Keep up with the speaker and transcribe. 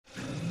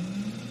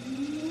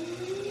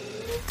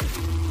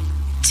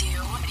Do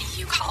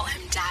you call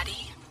him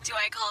daddy? Do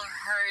I call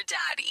her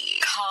daddy?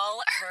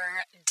 Call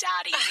her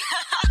daddy.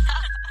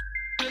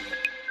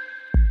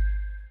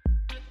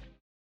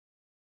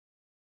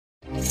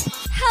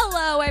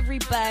 Hello,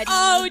 everybody.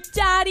 Oh,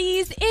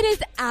 daddies, it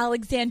is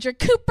Alexandra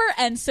Cooper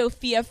and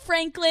Sophia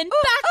Franklin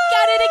back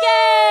at it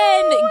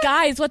again.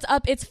 Guys, what's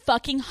up? It's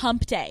fucking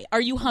hump day. Are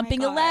you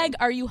humping a leg?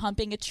 Are you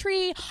humping a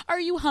tree? Are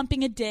you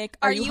humping a dick?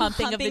 Are you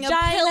humping a vagina?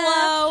 A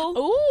pillow?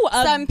 Ooh,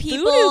 some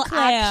people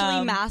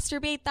actually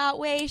masturbate that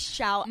way.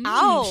 Shout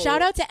out.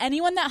 Shout out to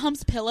anyone that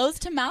humps pillows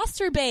to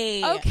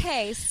masturbate.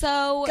 Okay,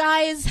 so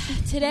guys,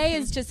 today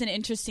is just an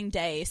interesting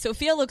day.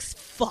 Sophia looks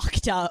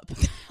fucked up.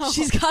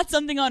 She's got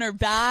something on her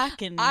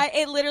back, and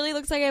it literally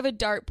looks like I have a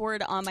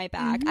dartboard on my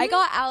back. I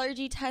got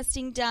allergy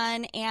testing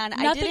done, and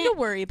nothing to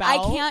worry about. I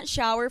can't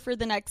shower for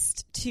the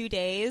next 2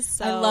 days.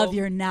 So. I love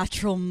your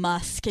natural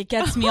musk. It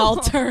gets me all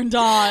turned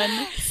on.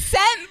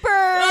 Scentbird.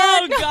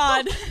 Oh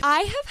God.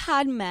 I have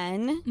had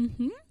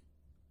men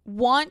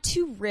want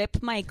to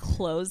rip my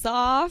clothes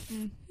off.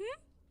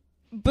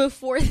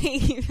 Before they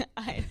even,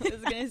 I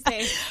was going to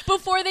say.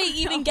 Before they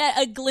even get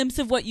a glimpse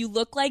of what you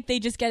look like, they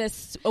just get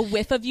a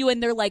whiff of you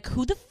and they're like,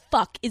 who the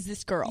fuck is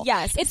this girl?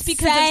 Yes. It's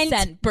because of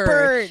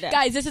Scentbird.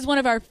 Guys, this is one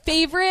of our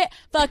favorite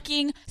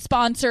fucking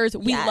sponsors.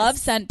 We love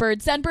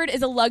Scentbird. Scentbird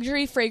is a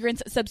luxury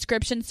fragrance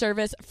subscription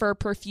service for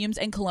perfumes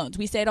and colognes.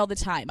 We say it all the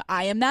time.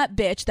 I am that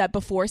bitch that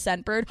before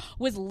Scentbird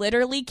was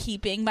literally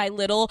keeping my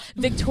little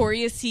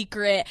Victoria's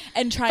Secret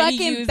and trying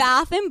to use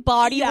Bath and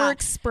Body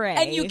Works spray.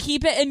 And you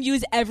keep it and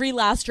use every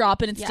last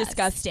drop, and it's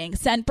disgusting.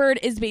 Scentbird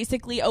is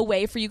basically a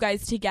way for you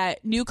guys to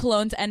get new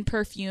colognes and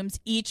perfumes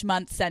each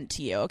month sent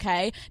to you,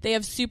 okay? They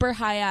have super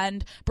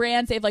high-end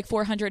brands. They have like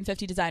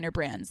 450 designer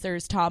brands.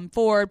 There's Tom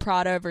Ford,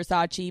 Prada,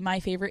 Versace. My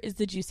favorite is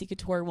the Juicy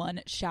Couture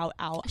one. Shout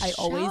out. I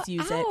always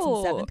use it since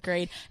 7th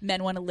grade.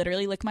 Men want to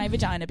literally lick my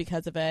vagina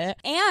because of it.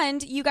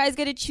 And you guys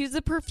get to choose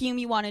a perfume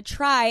you want to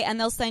try, and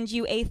they'll send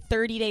you a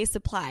 30-day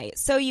supply.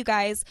 So you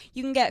guys,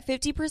 you can get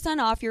 50%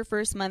 off your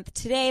first month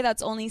today.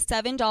 That's only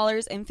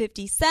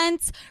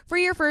 $7.50. For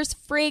your first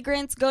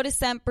fragrance, go to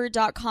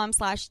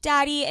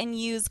scentbird.com/daddy and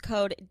use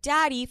code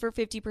DADDY for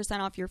 50%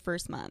 off your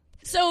first month.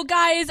 So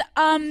guys,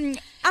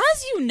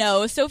 as you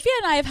know, Sophia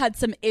and I have had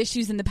some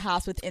issues in the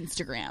past with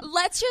Instagram.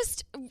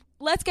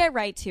 Let's get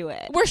right to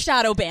it. We're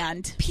shadow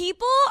banned.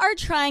 People are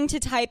trying to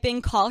type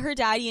in "call her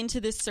daddy" into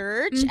the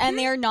search, and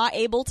they are not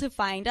able to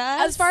find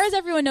us. As far as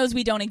everyone knows,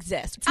 we don't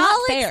exist. It's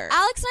not fair.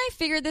 Alex and I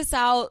figured this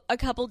out a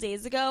couple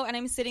days ago, and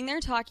I'm sitting there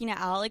talking to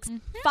Alex.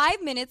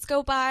 5 minutes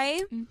go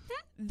by.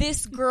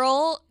 This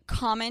girl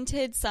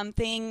commented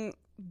something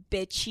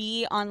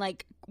bitchy on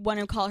like one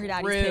of Call Her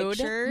Daddy's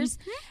pictures,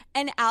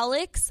 and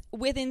Alex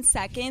within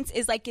seconds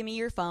is like, give me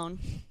your phone.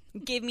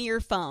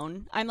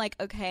 I'm like,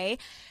 okay.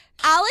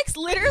 Alex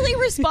literally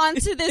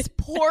responds to this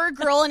poor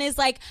girl and is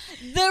like,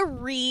 the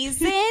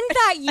reason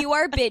that you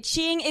are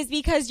bitching is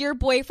because your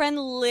boyfriend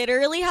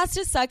literally has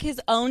to suck his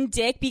own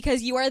dick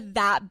because you are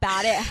that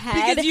bad at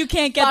head. Because you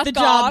can't get the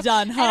job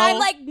done, huh? And I'm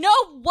like, no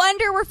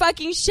wonder we're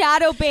fucking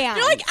shadow banned.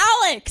 You're like,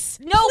 Alex,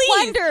 no please.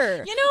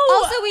 wonder. You know,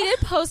 also, we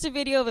did post a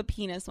video of a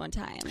penis one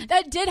time.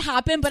 That did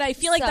happen, but I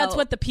feel like that's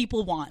what the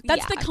people want.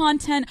 That's the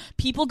content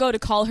people go to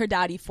Call Her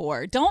Daddy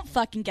for. Don't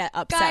fucking get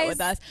upset Guys,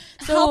 with us.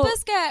 So, help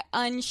us get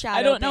unshadowed.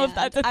 I don't know if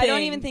that's a thing. I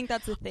don't even think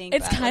that's a thing.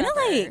 It's kind of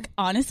like,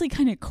 honestly,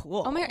 kind of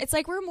cool. Oh my, it's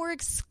like we're more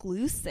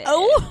exclusive.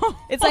 Oh.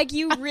 It's like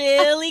you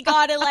really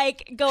gotta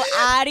like go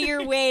out of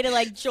your way to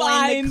like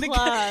join the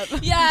club.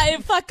 Yeah,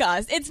 fuck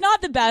us. It's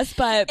not the best,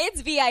 but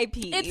it's VIP.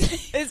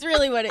 It's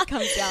really what it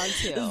comes down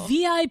to.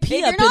 VIP. If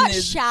you're not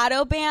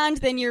shadow banned,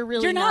 then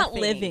you're not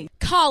living.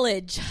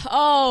 College.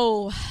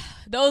 Oh.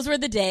 Those were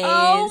the days.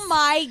 Oh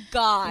my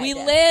God. We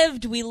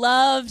lived, we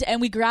loved,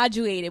 and we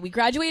graduated. We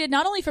graduated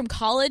not only from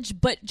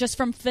college, but just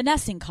from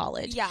finessing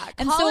college. Yeah.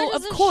 And so,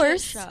 of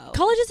course,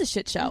 college is a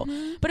shit show.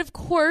 But of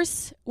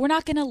course, we're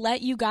not going to let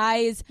you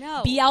guys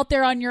be out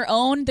there on your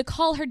own. The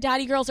Call Her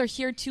Daddy girls are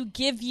here to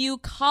give you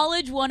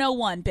College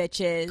 101,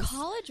 bitches.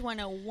 College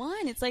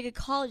 101? It's like a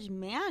college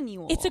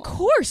manual. It's a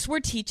course. We're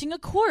teaching a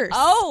course.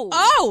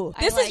 Oh.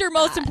 This is your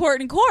most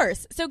important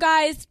course. So,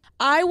 guys,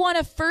 I want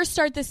to first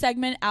start this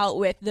segment out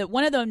with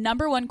one of the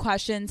number one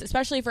questions,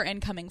 especially for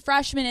incoming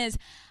freshmen, is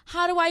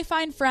how do I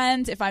find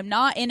friends if I'm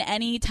not in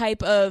any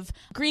type of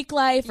Greek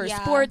life or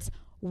sports?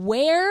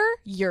 Wear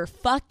your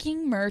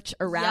fucking merch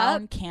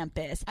around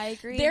campus. I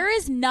agree. There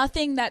is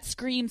nothing that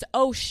screams,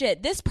 oh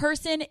shit, this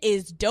person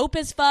is dope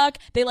as fuck.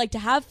 They like to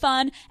have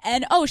fun.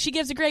 And oh, she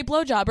gives a great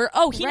blowjob. Or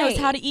oh, he knows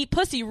how to eat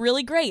pussy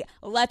really great.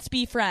 Let's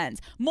be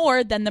friends.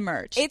 More than the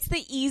merch. It's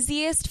the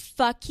easiest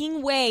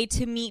fucking way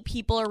to meet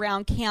people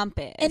around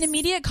campus. An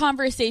immediate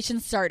conversation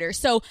starter.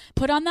 So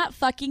put on that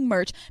fucking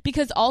merch.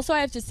 Because also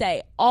I have to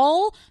say,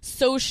 all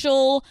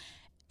social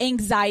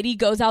anxiety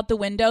goes out the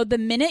window the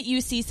minute you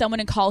see someone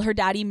and call her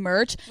daddy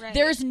merch. Right.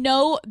 There's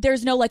no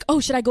like, oh,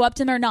 should I go up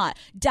to them or not?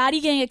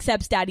 Daddy gang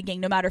accepts daddy gang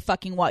no matter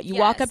fucking what. You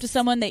walk up to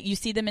someone that you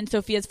see them in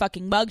Sophia's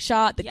fucking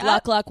mugshot, the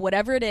Gluck,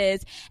 whatever it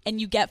is, and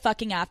you get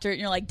fucking after it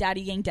and you're like,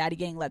 daddy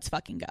gang, let's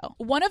fucking go.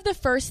 One of the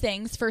first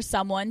things for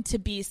someone to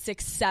be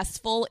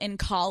successful in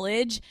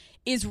college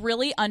is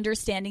really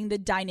understanding the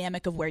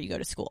dynamic of where you go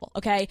to school,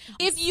 okay?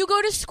 If you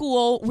go to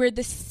school where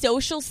the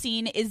social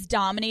scene is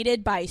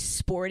dominated by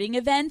sporting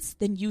events,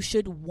 then you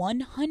should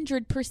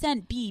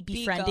 100% be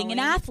befriending an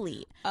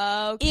athlete.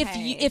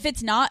 Okay. If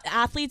it's not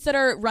athletes that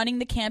are running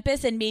the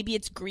campus and maybe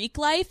it's Greek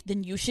life,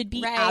 then you should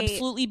be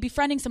absolutely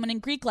befriending someone in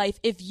Greek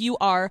life if you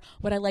are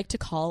what I like to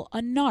call a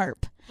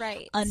NARP.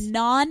 Right. A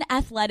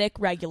non-athletic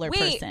regular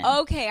person.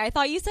 Okay. I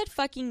thought you said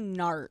fucking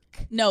narc.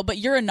 No, but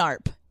you're a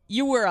NARP.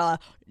 You were a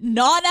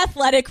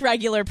non-athletic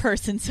regular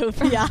person,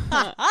 Sophia.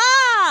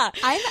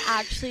 I'm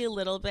actually a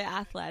little bit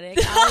athletic.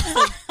 Alex,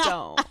 like,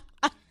 don't.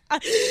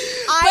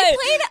 I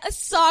played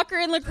soccer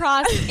and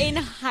lacrosse in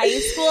high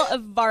school, a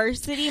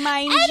varsity,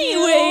 mind you.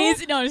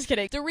 Anyways, no, I'm just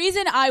kidding. The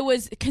reason I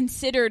was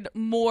considered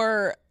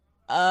more...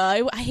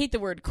 I hate the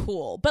word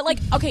cool, but like,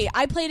 okay,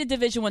 I played a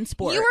Division I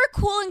sport. You were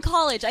cool in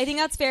college. I think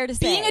that's fair to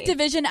say. Being a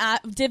Division I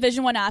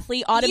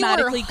athlete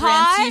automatically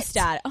grants you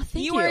stat. Oh, thank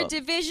you. You were a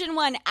Division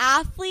I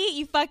athlete.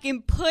 You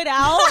fucking put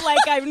out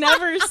like I've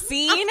never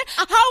seen.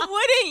 How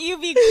wouldn't you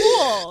be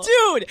cool?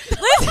 Dude,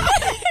 listen,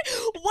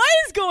 what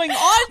is going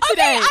on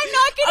today? Okay, I'm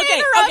not going to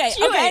interrupt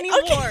you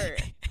anymore.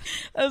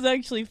 That was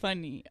actually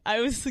funny.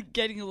 I was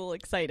getting a little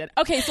excited.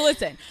 Okay, so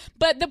listen.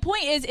 But the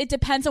point is, it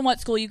depends on what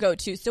school you go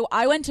to. So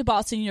I went to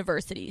Boston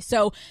University.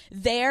 So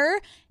there,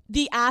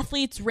 the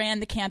athletes ran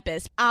the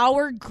campus.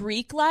 Our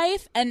Greek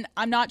life, and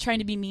I'm not trying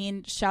to be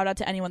mean. Shout out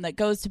to anyone that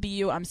goes to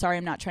BU. I'm sorry,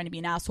 I'm not trying to be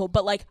an asshole.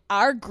 But like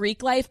our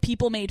Greek life,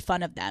 people made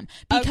fun of them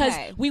because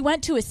we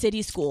went to a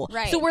city school.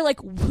 Right. So we're like,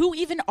 who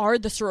even are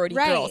the sorority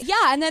girls?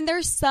 Yeah, and then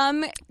there's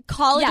some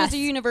colleges or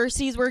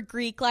universities where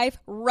Greek life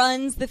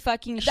runs the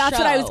fucking show. That's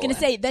what I was going to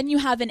say. Then you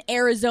have an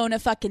Arizona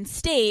fucking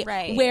state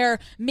where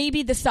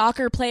maybe the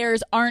soccer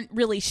players aren't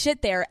really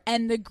shit there,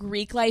 and the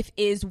Greek life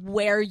is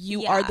where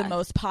you are the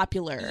most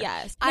popular.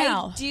 Yes.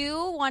 Now, I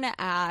do want to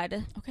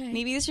add, okay,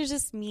 maybe this is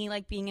just me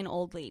like being an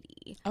old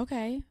lady.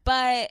 Okay.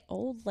 But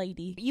old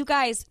lady. You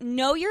guys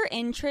know your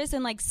interests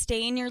and like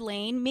stay in your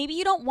lane. Maybe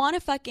you don't want to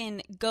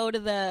fucking go to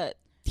the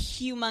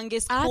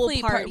humongous cool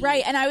party.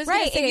 Right. And I was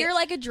gonna say, if you're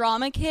like a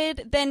drama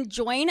kid, then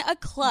join a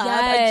club,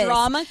 a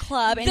drama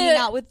club, and hang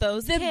out with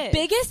those kids. The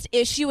biggest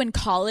issue in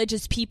college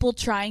is people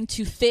trying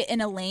to fit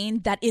in a lane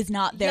that is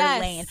not their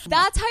lane.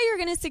 That's how you're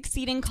going to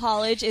succeed in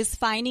college, is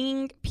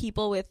finding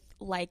people with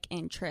like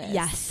interests.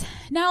 Yes.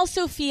 Now,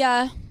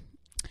 Sophia,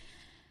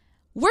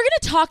 we're going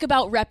to talk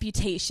about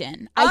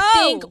reputation. I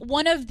think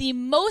one of the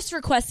most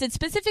requested,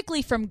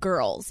 specifically from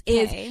girls,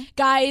 is,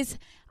 guys,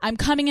 I'm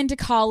coming into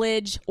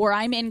college or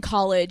I'm in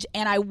college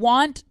and I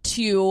want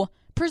to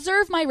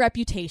preserve my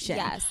reputation.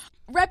 Yes.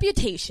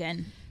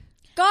 Reputation.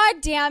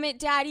 God damn it,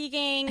 Daddy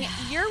Gang.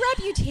 Your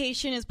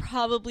reputation is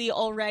probably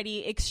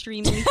already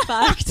extremely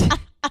fucked.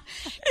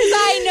 Because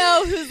I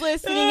know who's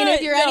listening, and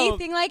if you're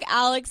anything like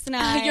Alex and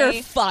I, you're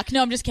fucked.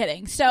 No, I'm just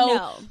kidding.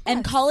 So,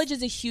 and college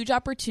is a huge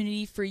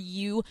opportunity for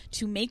you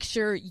to make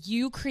sure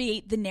you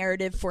create the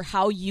narrative for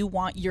how you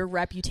want your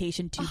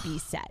reputation to be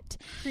set.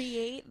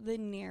 Create the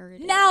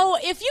narrative. Now,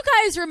 if you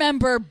guys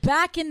remember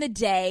back in the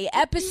day,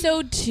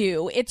 episode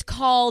 2, it's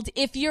called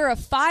 "If You're a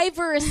 5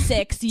 or a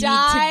 6, You Need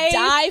to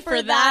Die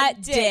for That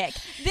Dick."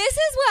 This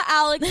is what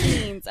Alex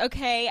means.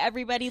 Okay,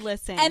 everybody,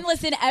 listen. And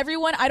listen,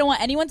 everyone. I don't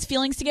want anyone's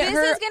feelings to get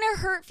hurt. This is gonna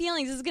hurt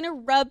feelings. This is gonna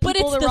rub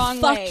people the wrong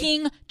way. But it's the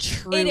fucking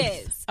truth. It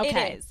is.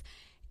 Okay. It is.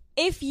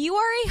 If you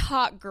are a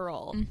hot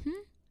girl,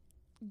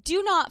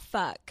 do not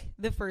fuck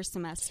the first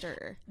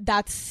semester.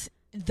 That's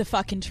the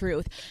fucking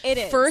truth. It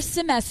is. First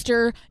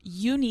semester,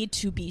 you need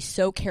to be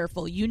so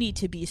careful. You need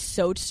to be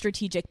so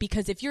strategic,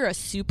 because if you're a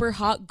super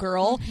hot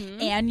girl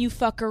and you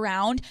fuck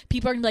around,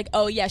 people are gonna be like,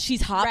 oh yeah,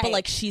 she's hot, but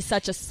like she's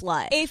such a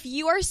slut. If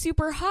you are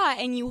super hot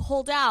and you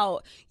hold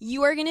out,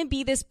 you are gonna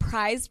be this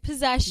prized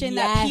possession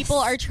that people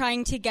are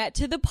trying to get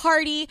to the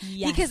party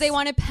because they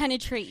want to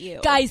penetrate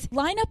you. Guys,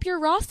 line up your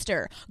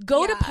roster.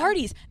 Go to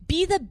parties.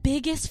 Be the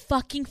biggest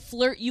fucking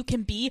flirt you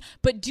can be,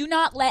 but do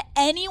not let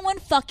anyone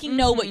fucking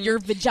know what your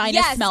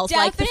vagina smells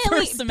like the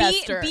first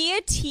semester. Be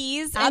a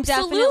tease and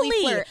definitely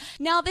flirt.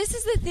 Now, this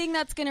is the thing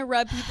that's going to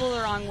rub people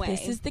the wrong way.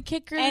 This is the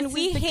kicker. And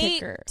we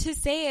hate to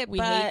say it, we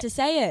hate to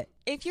say it.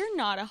 If you're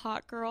not a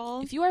hot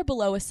girl, if you are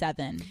below a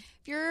 7,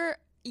 if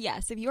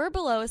you're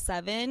below a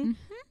 7,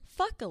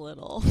 fuck a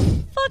little.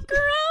 Fuck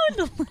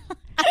around.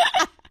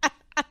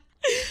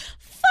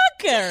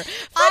 Fucker.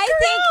 I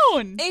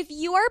think if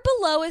you are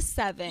below a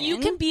 7, you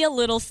can be a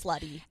little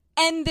slutty.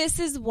 And this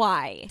is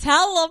why.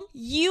 Tell them.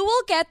 You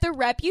will get the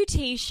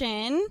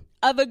reputation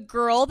of a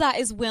girl that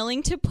is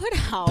willing to put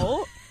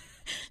out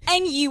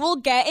and you will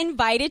get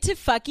invited to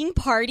fucking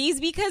parties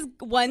because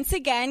once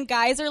again,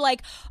 guys are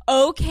like,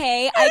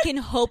 okay, I can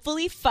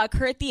hopefully fuck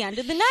her at the end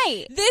of the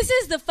night. This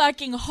is the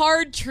fucking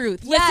hard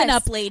truth. Yes. Listen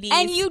up, ladies.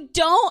 And you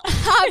don't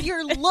have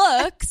your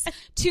looks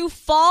to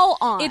fall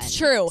on. It's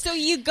true. So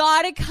you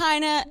gotta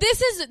kind of...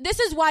 This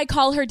is why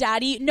Call Her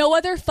Daddy. No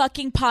other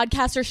fucking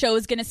podcast or show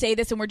is going to say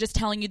this, and we're just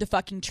telling you the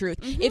fucking truth.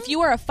 Mm-hmm. If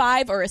you are a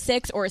 5 or a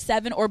 6 or a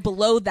 7 or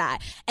below that,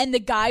 and the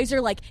guys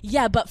are like,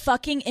 yeah, but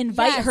fucking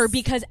invite her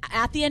because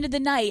at the end of the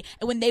night,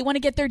 when they want to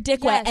get their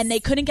dick wet and they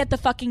couldn't get the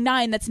fucking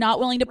 9 that's not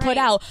willing to put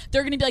out,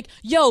 they're going to be like,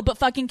 yo, but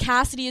fucking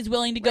Cassidy is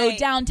willing to go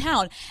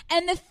downtown.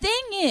 And the thing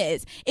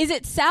is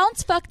it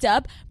sounds fucked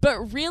up,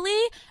 but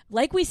really,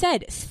 like we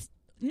said,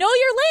 know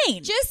your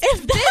lane. Just this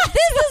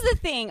is the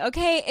thing,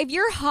 okay? If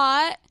you're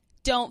hot,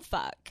 don't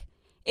fuck.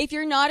 If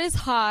you're not as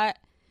hot,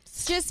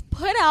 just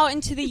put out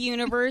into the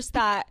universe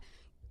that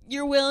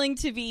you're willing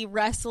to be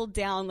wrestled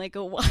down like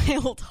a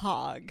wild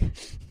hog.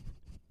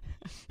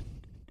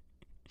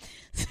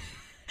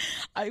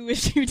 I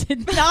wish you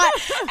did not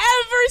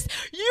ever.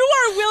 You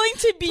are willing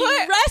to be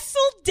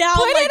wrestled down.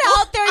 Put it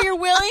out there. You're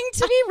willing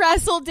to be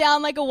wrestled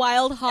down like a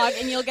wild hog,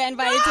 and you'll get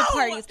invited to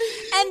parties.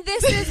 And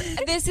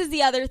this is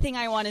the other thing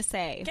I want to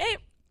say.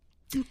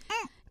 Okay,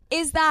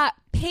 is that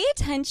pay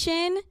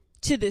attention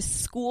to the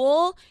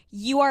school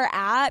you are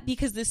at,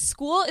 because the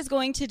school is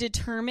going to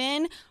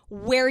determine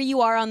where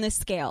you are on the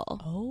scale.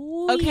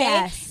 Oh, okay.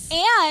 Yes.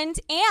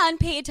 And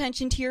pay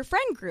attention to your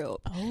friend group.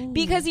 Oh.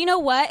 Because you know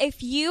what?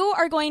 If you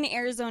are going to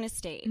Arizona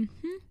State,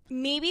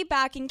 maybe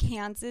back in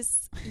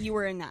Kansas, you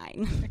were a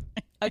 9.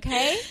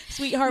 Okay?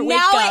 Sweetheart, wake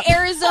up. Now at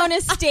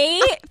Arizona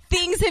State,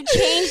 things have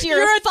changed.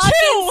 You're a fucking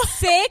 2.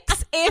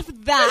 6, if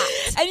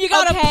that. And you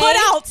gotta put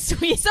out,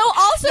 sweet. So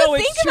also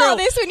think about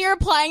this when you're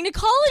applying to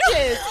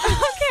colleges.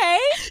 Okay?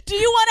 Do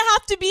you want to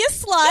have to be a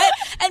slut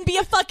and be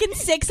a fucking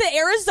 6 at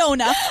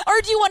Arizona?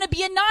 Or do you want to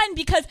be a 9?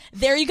 Because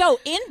there you go.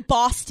 In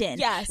Boston,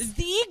 yes,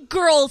 the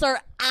girls are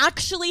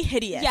actually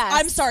hideous. Yes.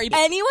 I'm sorry. But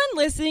anyone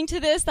listening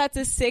to this that's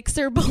a 6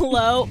 or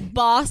below,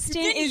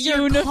 Boston is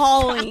your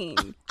calling.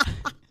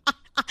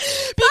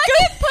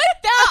 Fucking put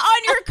that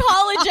on your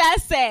college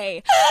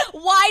essay.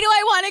 Why do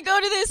I want to go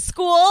to this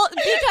school?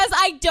 Because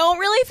I don't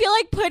really feel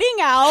like putting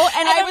out,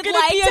 and I would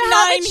like to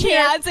have a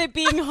chance at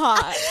being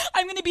hot.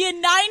 I'm going to be a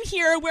 9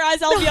 here,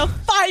 whereas I'll be a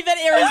 5 at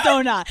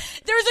Arizona.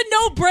 There's a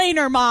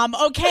no-brainer, Mom,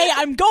 okay?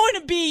 I'm going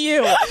to be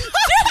you.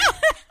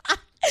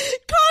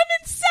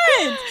 Common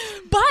sense.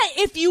 But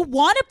if you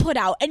want to put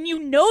out and you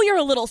know you're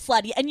a little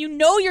slutty and you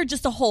know you're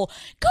just a hole,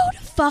 go to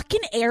fucking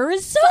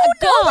Arizona.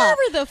 Go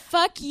wherever the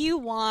fuck you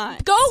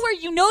want. Go where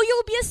you know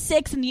you'll be a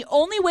 6, and the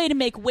only way to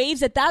make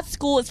waves at that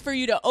school is for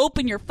you to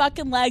open your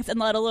fucking legs and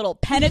let a little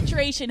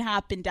penetration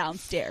happen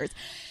downstairs.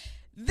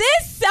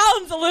 This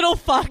sounds a little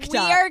fucked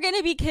up. We are going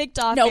to be kicked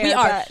off. No, we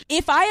are.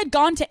 If I had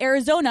gone to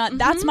Arizona,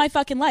 that's my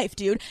fucking life,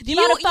 dude. The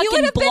amount of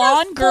fucking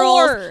blonde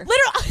girls. Literally,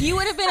 you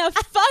would have been a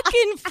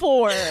fucking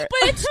 4.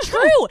 But it's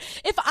true.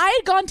 If I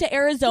had gone to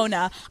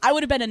Arizona, I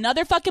would have been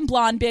another fucking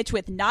blonde bitch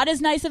with not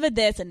as nice of a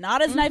this and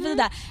not as nice of a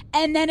that.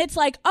 And then it's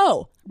like,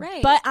 oh,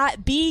 right. But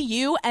at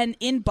BU and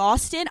in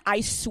Boston,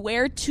 I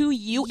swear to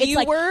you, it's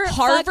like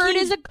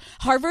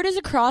Harvard is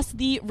across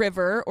the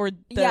river, or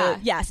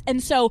yes,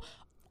 and so.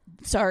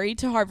 Sorry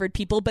to Harvard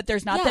people, but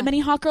there's not that many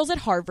hot girls at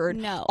Harvard.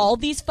 No. All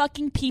these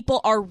fucking people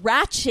are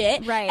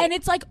ratchet. Right. And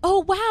it's like,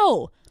 oh,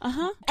 wow.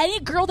 Any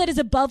girl that is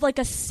above like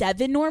a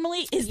 7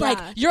 normally is like,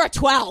 you're a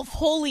 12.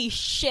 Holy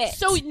shit.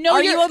 So no,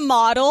 are you a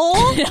model?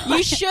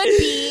 You should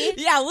be.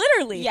 Yeah,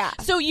 literally. Yeah.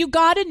 So you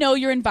got to know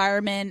your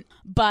environment,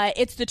 but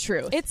it's the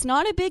truth. It's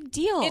not a big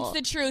deal. It's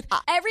the truth.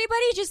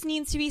 Everybody just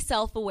needs to be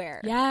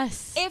self-aware.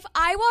 Yes. If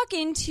I walk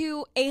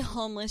into a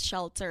homeless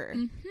shelter,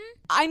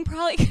 I'm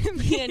probably going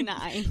to be a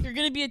 9. You're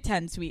going to be a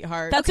 10,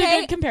 sweetheart. That's a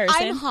good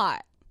comparison. I'm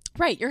hot.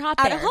 Right, you're hot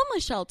at there. a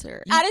homeless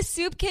shelter. At a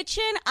soup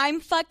kitchen,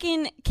 I'm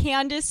fucking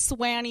Candace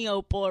Swanny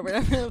Opal or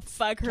whatever the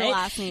fuck her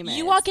last name is.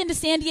 You walk into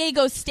San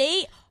Diego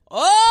State,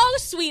 oh,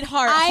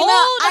 sweetheart,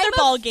 whole other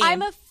ball game.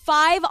 I'm a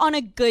 5 on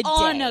a good day.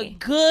 On a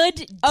good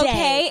day.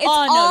 Okay, it's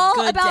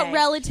all about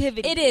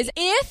relativity. It is.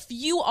 If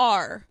you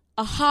are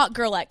a hot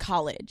girl at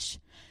college,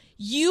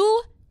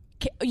 you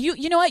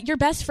know what? Your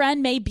best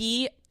friend may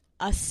be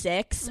a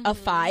 6, a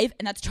 5,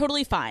 and that's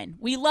totally fine.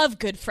 We love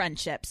good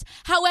friendships.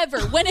 However,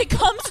 when it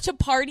comes to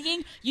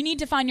partying, you need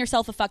to find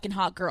yourself a fucking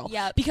hot girl.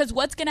 Yep. Because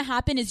what's going to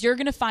happen is you're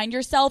going to find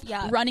yourself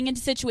running into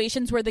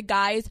situations where the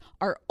guys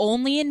are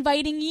only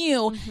inviting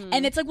you,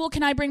 and it's like, well,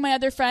 can I bring my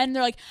other friend? And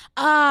they're like,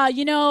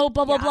 blah,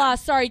 blah, blah.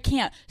 Sorry,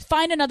 can't.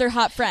 Find another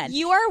hot friend.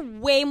 You are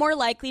way more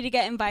likely to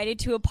get invited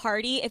to a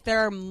party if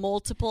there are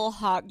multiple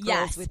hot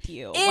girls with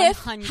you.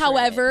 If,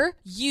 however,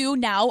 you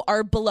now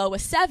are below a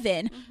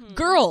 7,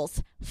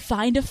 girls,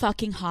 find a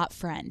fucking hot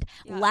friend.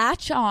 Yeah.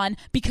 Latch on,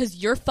 because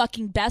your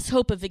fucking best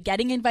hope of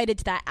getting invited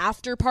to that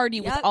after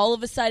party with all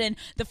of a sudden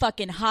the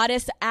fucking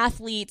hottest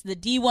athletes, the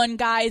D1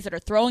 guys that are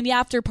throwing the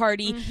after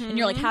party, and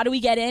you're like, how do we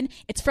get in?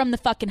 It's from the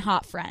fucking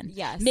hot friend.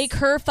 Yes. Make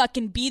her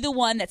fucking be the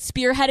one that's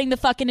spearheading the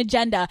fucking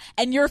agenda,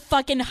 and you're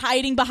fucking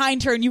hiding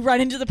behind her, and you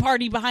run into the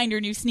party behind her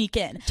and you sneak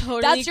in.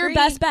 Totally That's your agree.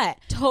 best bet.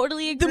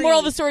 Totally agree. The moral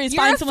of the story is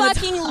You're find a someone that's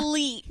fucking hot.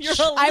 leech. You're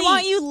a I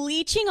want leech. you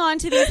leeching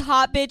onto these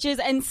hot bitches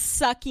and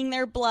sucking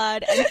their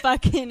blood and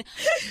fucking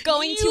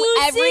going to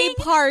every Using-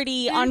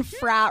 party on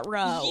frat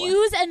row.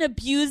 Use and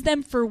abuse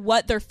them for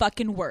what they're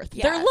fucking worth.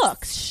 Their Yes.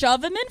 looks.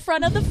 Shove them in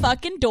front of the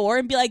fucking door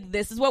and be like,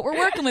 this is what we're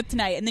working with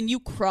tonight. And then you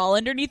crawl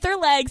underneath their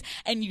legs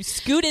and you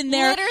scoot in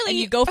there Literally. and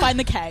you go find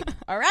the keg.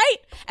 All right?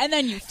 And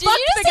then you Did fuck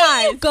you just the say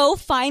guys. you go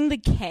find the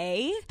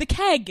K? The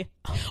keg.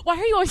 Why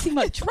are you always thinking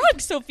about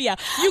drugs, Sophia?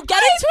 You get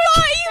I into a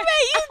thought you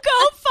meant you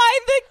go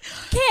find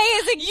the K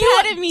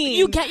as academy.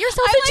 You get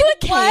yourself I'm into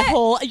like, a what?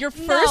 K-hole your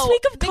first No,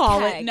 week of the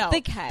college. keg, No.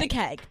 the keg. The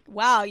keg.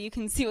 Wow, you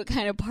can see what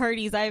kind of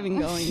parties I've been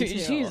going to.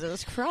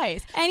 Jesus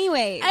Christ.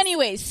 Anyway,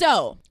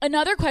 So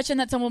another question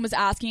that someone was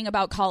asking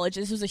about college,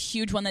 this was a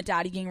huge one that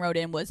Daddy Gang wrote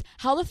in, was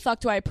how the fuck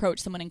do I approach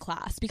someone in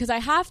class? Because I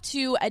have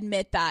to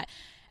admit that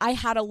I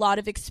had a lot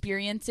of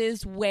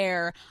experiences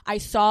where I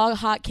saw a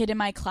hot kid in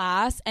my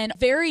class and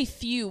very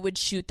few would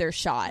shoot their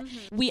shot.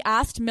 We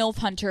asked MILF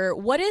Hunter,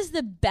 what is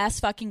the best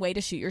fucking way to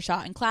shoot your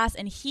shot in class?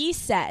 And he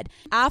said,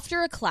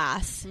 after a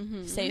class,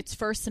 say it's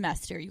first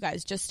semester, you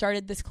guys just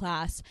started this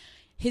class,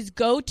 his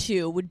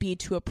go-to would be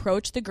to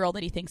approach the girl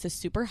that he thinks is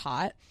super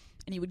hot.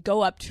 And he would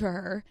go up to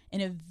her in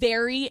a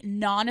very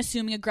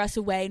non-assuming,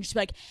 aggressive way and just be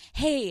like,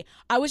 hey,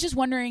 I was just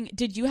wondering,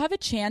 did you have a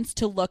chance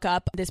to look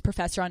up this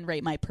professor on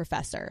Rate My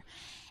Professor?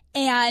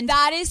 And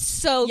that is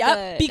so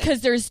good. because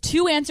there's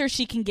two answers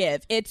she can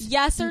give. It's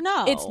yes or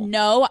no. It's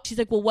no. She's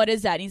like, well, what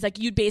is that? And he's like,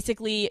 you'd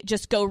basically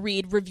just go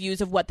read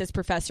reviews of what this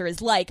professor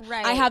is like.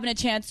 Right. I haven't a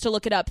chance to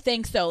look it up.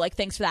 Thanks, though. Like,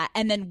 thanks for that.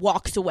 And then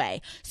walks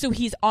away. So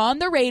he's on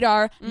the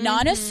radar,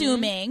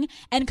 non-assuming.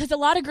 And because a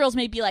lot of girls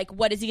may be like,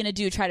 what is he going to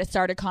do? Try to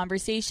start a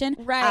conversation?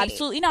 Right.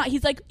 Absolutely not.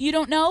 He's like, you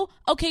don't know?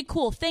 Okay,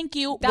 cool. Thank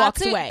you.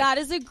 Walks away. That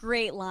is a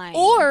great line.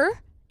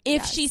 Or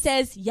if she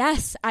says,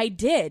 yes, I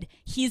did,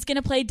 he's going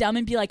to play dumb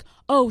and be like,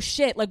 oh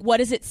shit, like what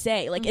does it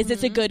say? Like, is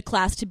this a good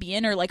class to be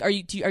in? Or like, are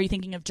you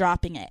thinking of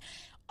dropping it?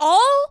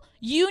 All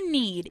you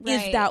need is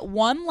Right. that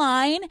one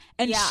line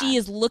and Yeah. she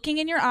is looking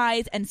in your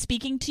eyes and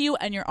speaking to you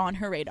and you're on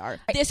her radar.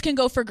 This can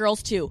go for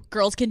girls too.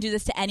 Girls can do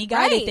this to any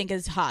guy they Right. think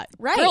is hot.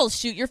 Right. Girls,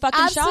 shoot your fucking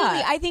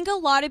Absolutely. shot. I think a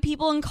lot of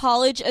people in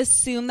college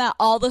assume that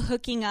all the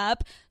hooking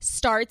up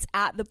starts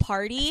at the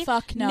party.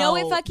 Fuck no. No,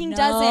 it fucking No.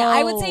 doesn't.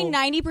 I would say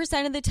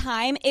 90% of the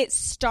time it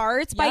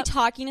starts by Yep.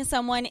 talking to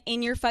someone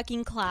in your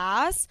fucking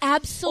class.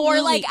 Absolutely.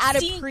 Or like at a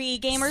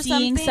pregame or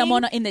seeing something.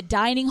 someone in the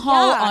dining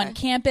hall Yeah. on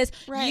campus.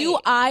 Right. You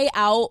eye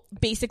out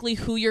basically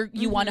who you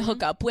want to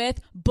hook up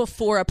with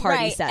before a party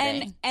Right.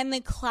 setting. And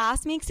the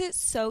class makes it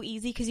so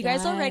easy because you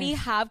guys already Yes.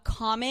 have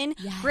common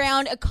Yes.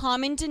 ground, a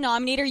common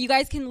denominator. You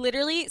guys can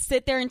literally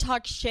sit there and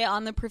talk shit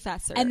on the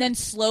professor. And then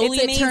slowly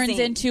It's it turns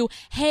amazing. into,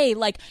 hey,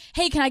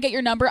 can I get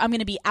your number? I'm going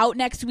to be out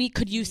next week.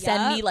 Could you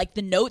send Yep. me like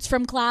the notes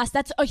from class?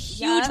 That's a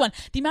huge Yep. one.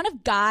 The amount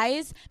of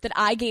guys that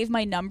I gave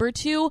my number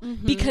to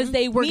because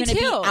they were Me going to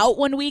be too. out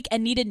one week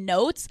and needed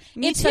notes.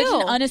 Me It's such too.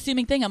 an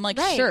unassuming thing. I'm like,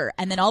 Right. sure.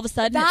 And then all of a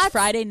sudden it's That's-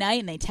 Friday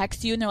night and they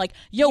text you and they're like,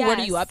 yo, what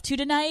are Yes. you up to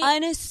tonight?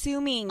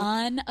 unassuming.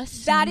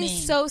 Unassuming. That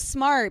is so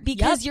smart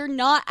because Yep. you're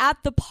not at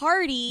the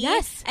party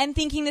Yes. and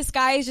thinking this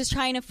guy is just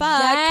trying to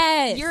fuck.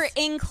 Yes. You're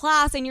in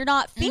class and you're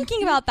not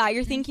thinking about that.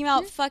 You're thinking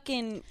about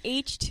fucking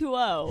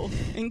H2O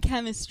in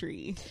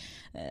chemistry.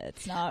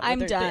 It's not. I'm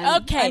what they're done. doing.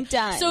 Okay. I'm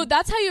done. So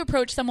that's how you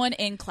approach someone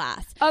in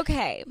class.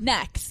 Okay.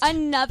 Next.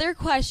 Another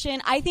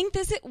question. I think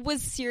this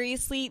was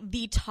seriously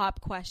the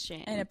top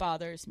question. And it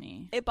bothers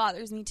me. It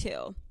bothers me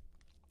too.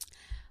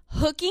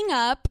 Hooking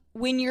up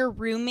when your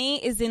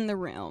roommate is in the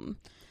room.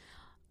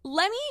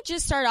 Let me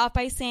just start off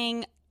by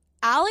saying,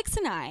 Alex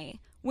and I,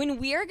 when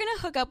we are going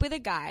to hook up with a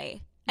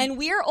guy, and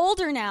we are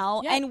older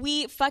now, Yeah. and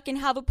we fucking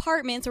have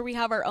apartments or we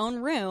have our own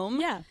room,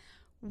 Yeah.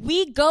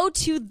 we go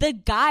to the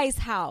guy's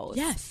house.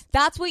 Yes.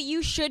 That's what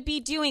you should be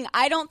doing.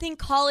 I don't think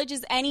college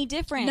is any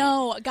different.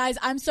 No, guys,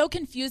 I'm so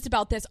confused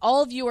about this.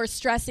 All of you are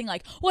stressing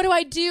like, what do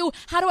I do?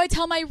 How do I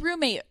tell my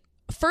roommate?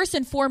 First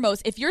and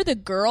foremost, if you're the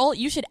girl,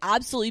 you should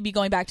absolutely be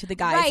going back to the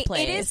guy's Right.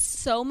 place. It is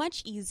so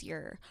much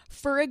easier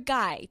for a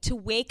guy to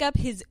wake up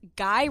his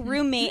guy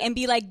roommate and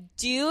be like,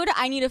 dude,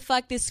 I need to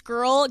fuck this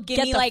girl. Give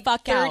Get me the like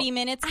fuck 30 out.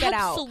 minutes. Get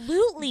out.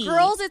 Absolutely.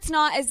 Girls, it's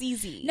not as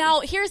easy.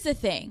 Now, here's the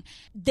thing.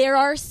 There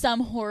are some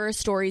horror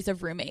stories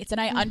of roommates, and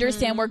I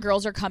understand where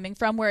girls are coming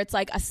from, where it's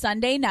like a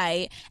Sunday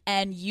night,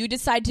 and you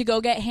decide to go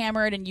get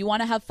hammered, and you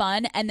want to have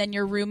fun, and then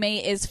your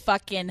roommate is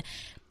fucking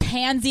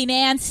Pansy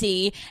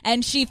Nancy,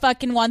 and she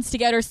fucking wants to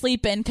get her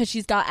sleep in because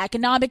she's got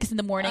economics in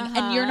the morning,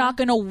 and you're not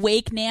going to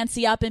wake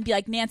Nancy up and be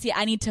like, Nancy,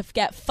 I need to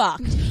get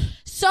fucked.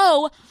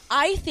 So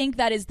I think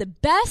that is the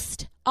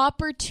best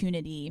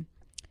opportunity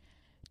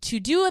to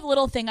do a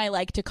little thing I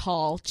like to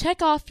call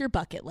check off your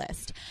bucket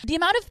list. The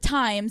amount of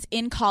times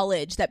in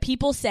college that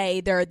people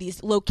say there are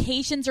these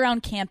locations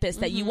around campus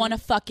that you want to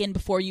fuck in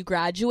before you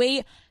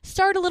graduate,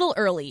 start a little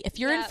early. If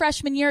you're in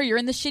freshman year, you're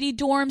in the shitty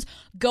dorms,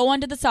 go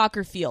onto the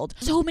soccer field.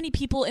 So many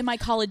people in my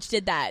college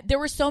did that. There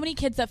were so many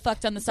kids that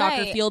fucked on the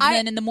soccer field, and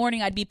then in the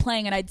morning I'd be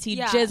playing and I'd see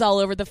jizz all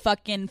over the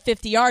fucking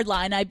 50-yard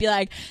line. I'd be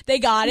like, they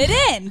got it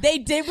in. They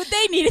did what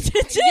they needed to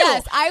do.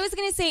 Yes, I was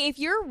going to say, if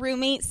your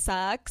roommate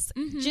sucks,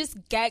 just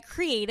get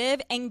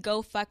creative and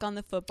go fuck on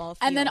the football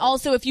field. And then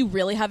also, if you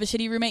really have a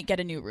shitty roommate, get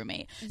a new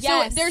roommate.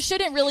 Yes. So there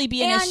shouldn't really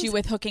be an issue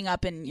with hooking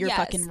up in your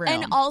fucking room.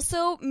 And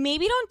also,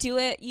 maybe don't do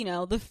it,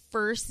 the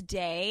first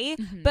day,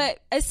 but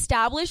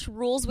establish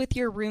rules with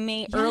your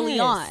roommate early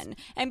on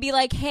and be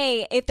like,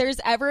 hey, if there's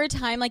ever a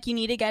time like you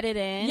need to get it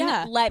in,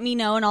 let me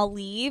know and I'll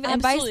leave,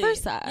 and vice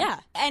versa. Yeah.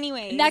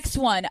 Anyway, next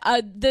one.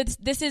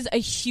 This is a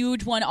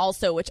huge one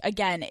also, which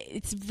again,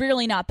 it's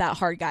really not that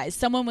hard, guys.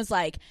 Someone was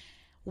like,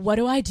 what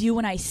do I do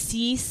when I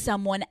see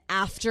someone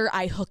after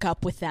I hook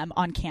up with them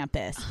on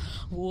campus?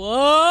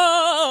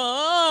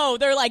 Whoa!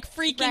 They're like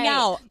freaking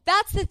out.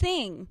 That's the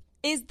thing.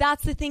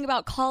 That's the thing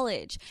about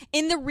college.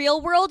 In the real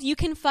world, you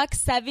can fuck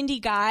 70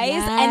 guys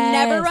and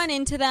never run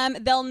into them.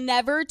 They'll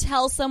never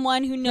tell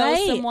someone who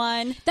knows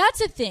someone. That's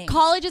a thing.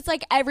 College, it's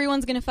like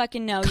everyone's going to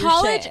fucking know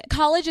your shit.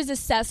 College is a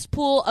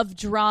cesspool of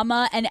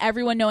drama and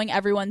everyone knowing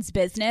everyone's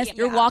business. Yeah.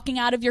 You're walking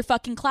out of your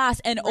fucking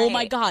class and oh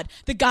my God,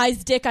 the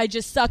guy's dick I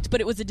just sucked,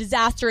 but it was a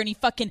disaster and he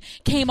fucking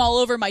came all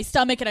over my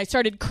stomach and I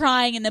started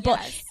crying and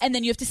and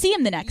then you have to see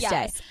him the next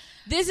day.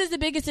 This is the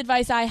biggest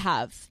advice I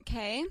have.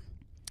 Okay.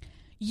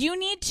 You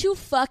need to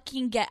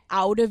fucking get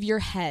out of your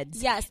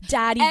heads. Yes.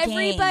 Daddy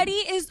Everybody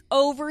is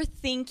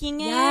overthinking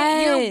it.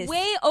 Yes. You're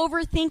way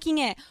overthinking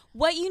it.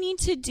 What you need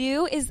to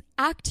do is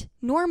act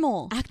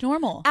normal. Act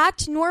normal.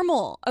 Act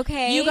normal,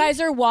 okay? You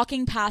guys are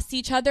walking past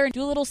each other and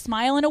do a little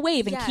smile and a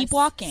wave and keep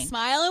walking.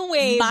 Smile and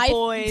wave,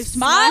 boys.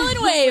 Smile and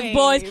wave,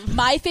 boys.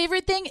 My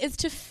favorite thing is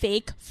to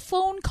fake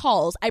phone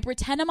calls. I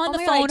pretend I'm on the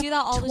phone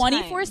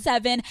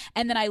 24/7,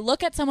 and then I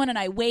look at someone and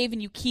I wave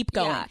and you keep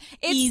going. Yeah.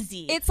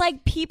 Easy. It's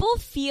like people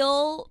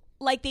feel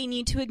like they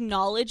need to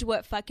acknowledge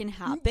what fucking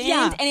happened.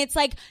 Yeah. And it's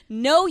like,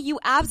 no, you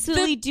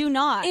absolutely do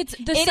not. It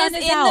is in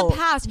the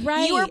past.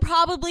 Right. You were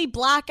probably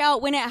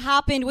blackout when it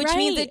happened, which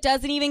means it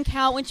doesn't even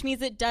count, which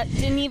means it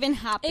didn't even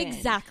happen.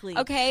 Exactly.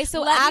 Okay,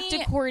 so act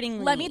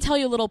accordingly. Let me tell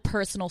you a little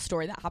personal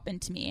story that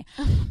happened to me.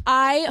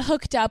 I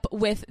hooked up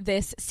with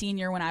this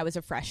senior when I was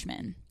a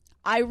freshman.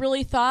 I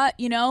really thought,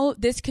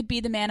 this could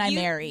be the man I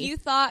marry. You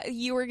thought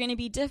you were going to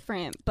be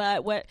different,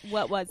 but what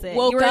was it?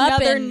 Woke you were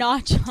up another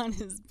notch on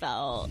his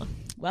belt.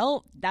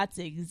 Well, that's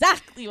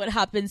exactly what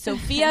happened.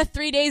 Sophia,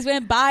 3 days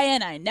went by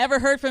and I never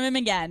heard from him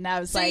again. I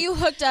was so you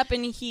hooked up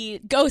and he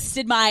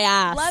ghosted my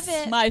ass. Love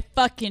it. My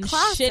fucking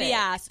shitty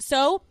ass.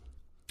 So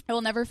I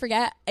will never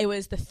forget. It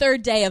was the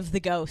third day of the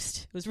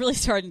ghost. It was really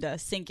starting to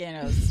sink in.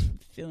 I was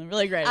feeling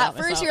really great about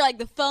myself. At first, you're like,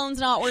 the phone's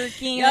not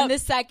working. Yep. And then the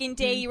second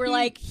day, you were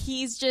like,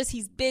 he's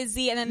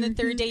busy. And then the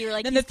third day, you were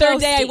like, then the third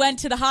day, I went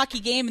to the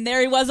hockey game, and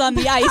there he was on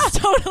the ice,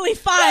 totally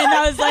fine.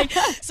 I was like,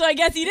 so I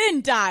guess he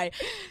didn't die.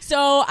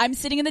 So I'm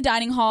sitting in the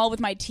dining hall with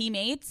my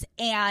teammates,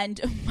 and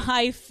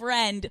my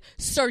friend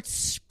starts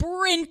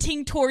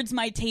sprinting towards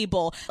my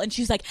table. And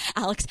she's like,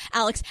 Alex,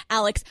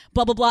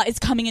 blah, blah, blah, is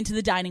coming into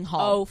the dining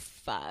hall. Oh,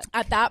 fuck.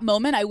 At that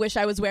moment, I wish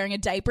I was wearing a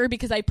diaper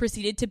because I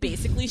proceeded to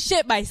basically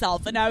shit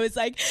myself. And I was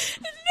like,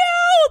 no,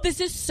 this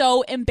is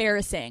so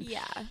embarrassing.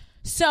 Yeah.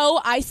 So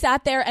I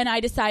sat there and I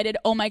decided,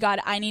 oh my God,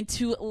 I need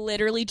to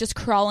literally just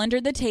crawl under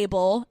the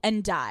table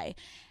and die.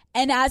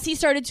 And as he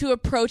started to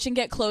approach and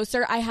get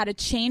closer, I had a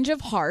change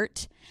of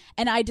heart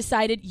and I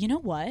decided, you know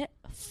what?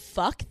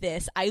 Fuck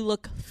this. I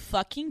look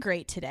fucking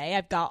great today.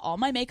 I've got all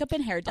my makeup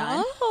and hair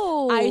done.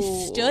 Oh. I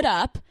stood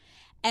up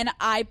and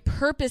I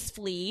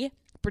purposefully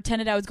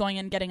pretended I was going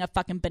and getting a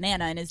fucking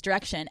banana in his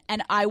direction,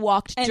 and I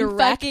walked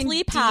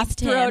directly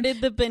past him. Throated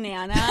the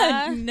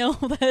banana. No,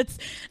 that's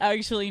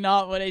actually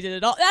not what I did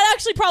at all. That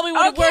actually probably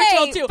would have worked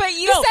well too. But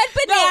you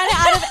said banana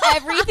out of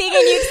everything,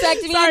 and you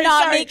expected me to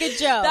not make a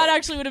joke. That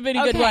actually would have been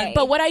a good one.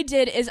 But what I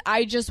did is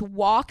I just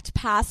walked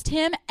past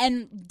him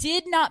and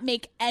did not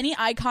make any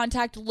eye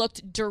contact.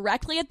 Looked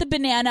directly at the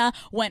banana,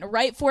 went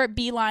right for it,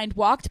 beelined,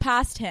 walked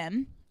past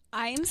him.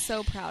 I am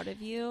so proud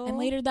of you. And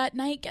later that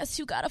night, guess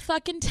who got a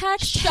fucking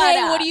text? Shut hey,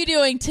 up. What are you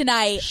doing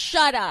tonight?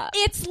 Shut up.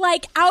 It's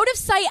like out of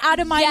sight, out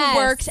of mind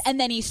works. And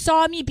then he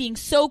saw me being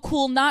so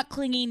cool, not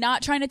clingy,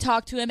 not trying to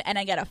talk to him, and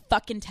I get a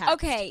fucking text.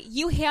 Okay,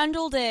 you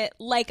handled it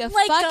like a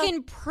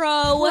fucking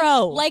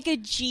pro. Like a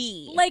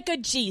G. Like a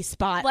G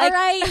spot. All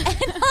right?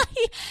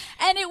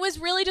 And it was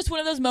really just one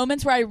of those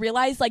moments where I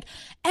realized, like,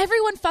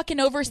 everyone fucking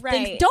overthinks.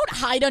 Right. Don't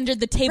hide under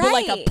the table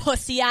like a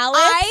pussy,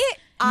 Alex.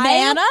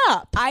 Man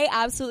up. I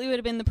absolutely would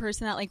have been the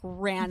person that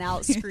ran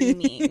out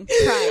screaming,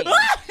 crying.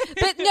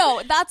 But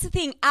no, that's the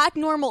thing. Act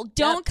normal.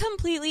 Don't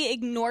completely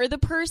ignore the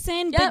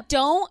person, but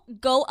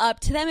don't go up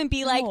to them and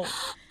be like,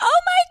 oh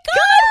my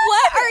God,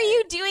 what are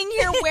you doing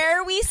here?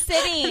 Where are we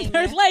sitting?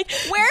 They're like,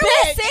 where are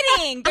we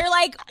sitting? They're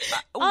like,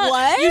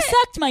 what? You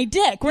sucked my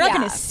dick. We're not Yeah.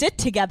 going to sit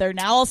together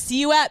now. I'll see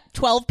you at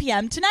 12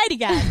 p.m. tonight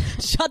again.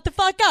 Shut the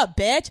fuck up,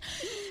 bitch.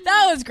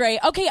 That was great.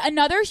 Okay,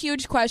 another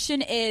huge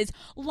question is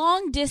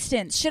long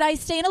distance. Should I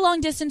stay in a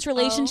long distance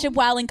relationship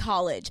while in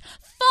college?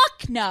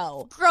 Fuck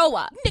no. Grow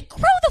up.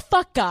 Grow the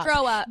fuck up.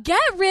 Grow up. Get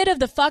rid of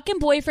the fucking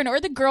boyfriend or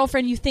the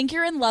girlfriend you think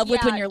you're in love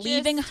with Yeah, when you're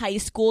leaving high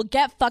school.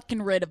 Get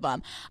fucking rid of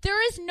them.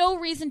 There is no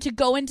reason to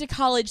go into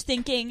college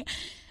thinking,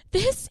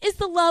 this is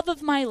the love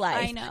of my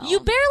life. I know. You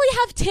barely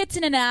have tits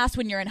and an ass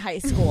when you're in high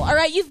school. All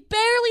right? You've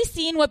barely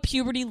seen what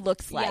puberty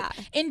looks like. Yeah.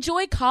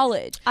 Enjoy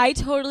college. I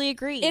totally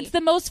agree. It's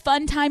the most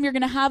fun time you're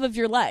going to have of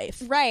your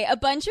life. Right. A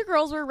bunch of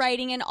girls were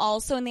writing in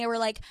also, and they were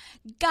like,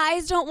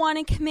 guys don't want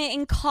to commit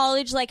in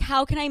college. Like,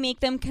 how can I make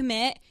them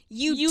commit?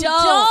 You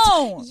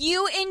don't.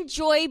 You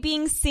enjoy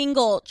being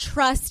single.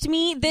 Trust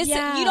me.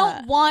 Yeah. You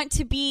don't want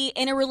to be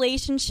in a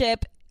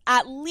relationship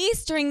at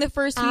least during the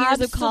first few years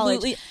of college.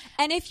 Absolutely.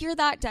 And if you're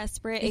that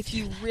desperate, if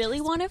you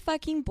really want a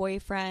fucking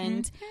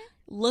boyfriend,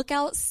 look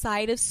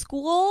outside of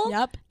school.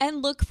 Yep.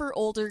 And look for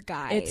older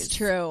guys. It's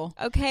true.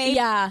 Okay?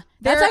 Yeah.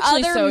 There That's are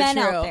actually other so men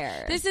true. out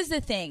there. This is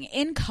the thing.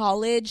 In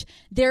college,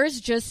 there's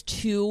just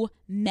too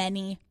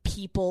many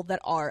people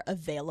that are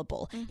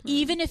available.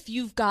 Even if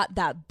you've got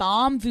that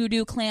bomb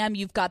voodoo clam,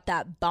 you've got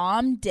that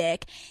bomb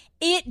dick,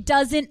 it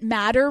doesn't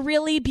matter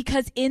really,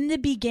 because in the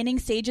beginning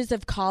stages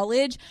of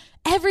college,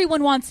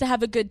 everyone wants to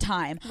have a good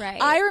time.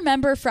 Right. I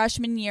remember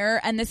freshman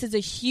year, and this is a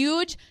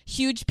huge,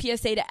 huge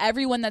PSA to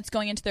everyone that's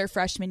going into their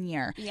freshman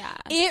year. Yeah.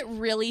 It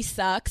really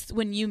sucks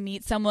when you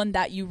meet someone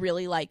that you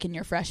really like in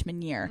your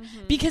freshman year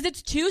because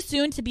it's too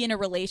soon to be in a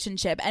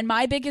relationship. And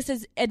my biggest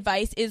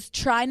advice is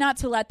try not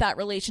to let that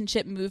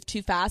relationship move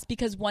too fast,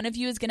 because one of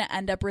you is going to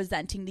end up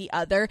resenting the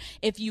other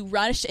if you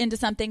rush into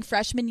something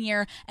freshman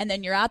year and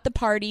then you're at the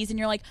parties and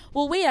you're like,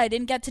 well, wait, I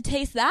didn't get to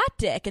taste that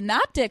dick, and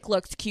that dick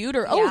looks cute,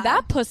 or oh, Yeah.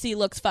 that pussy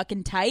looks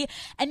fucking tight,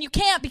 and you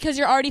can't because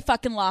you're already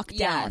fucking locked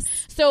down.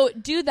 Yes. So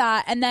do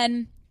that. And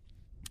then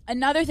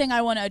another thing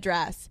I want to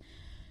address,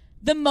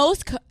 the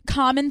most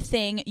common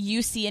thing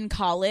you see in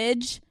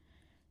college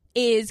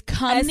is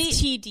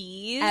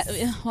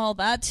STDs. well,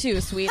 that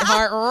too,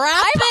 sweetheart.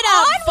 Wrap I'm it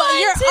up. on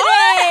one You're today.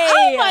 on it.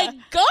 Oh my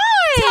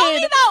god! Tell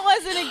me that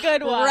wasn't a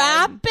good one.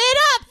 Wrap it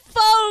up,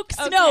 folks.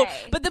 Okay. No,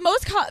 but the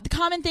most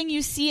common thing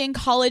you see in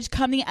college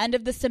come the end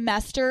of the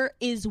semester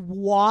is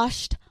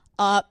washed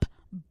up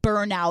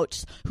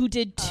burnouts who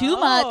did too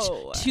much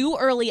too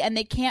early, and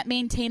they can't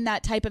maintain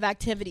that type of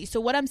activity. So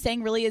what I'm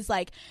saying really is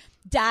like,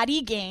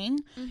 daddy gang,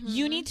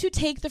 you need to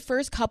take the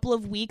first couple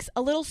of weeks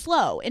a little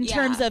slow in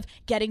terms of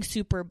getting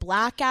super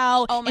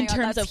blackout, Oh my in God,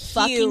 terms of that's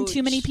fucking huge.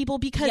 too many people,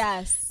 because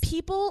Yes.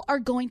 people are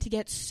going to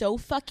get so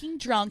fucking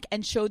drunk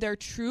and show their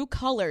true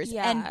colors.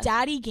 Yeah. And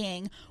daddy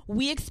gang,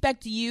 we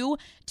expect you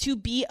to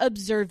be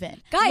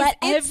observant. Guys, let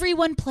it's-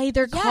 everyone play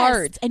their Yes.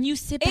 cards, and you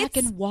sit back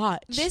It's- and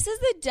watch. This is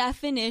the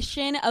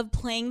definition of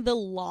playing the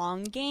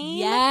long game.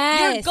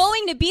 Yes. You're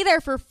going to be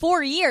there for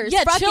 4 years.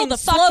 Yeah, Fucking chill the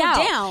fuck slow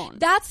out. down.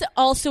 That's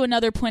also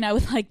another point I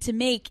would like to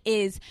make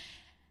is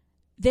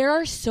there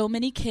are so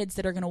many kids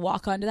that are going to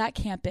walk onto that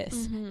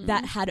campus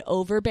that had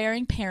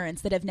overbearing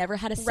parents that have never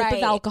had a sip Right.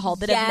 of alcohol,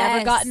 that have never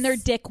Yes. gotten their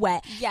dick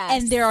wet. Yes.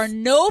 And there are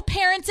no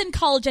parents in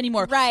college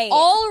anymore. Right.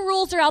 All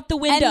rules are out the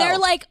window. And they're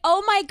like,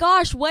 oh my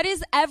gosh, what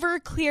is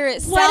Everclear?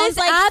 It What sounds is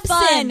like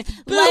absinthe?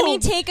 fun. Let me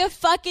Boom. take a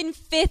fucking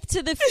fifth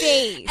to the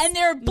face. and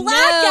they're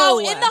blackout No.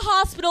 in the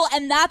hospital,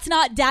 and that's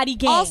not daddy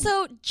gang.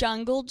 Also,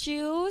 jungle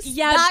juice.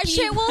 Yeah, that be-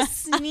 shit will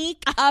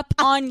sneak up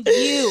on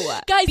you.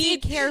 Guys, be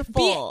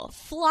careful.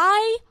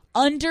 Fly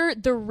under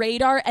the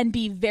radar and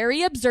be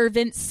very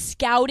observant,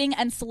 scouting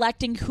and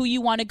selecting who you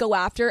want to go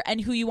after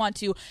and who you want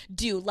to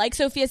do. Like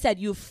Sophia said,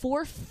 you have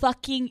 4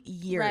 fucking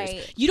years.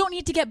 Right. You don't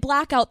need to get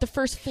blackout the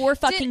first 4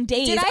 fucking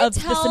days did I of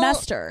the tell-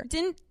 semester.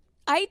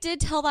 I did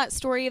tell that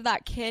story of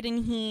that kid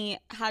and he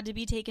had to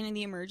be taken in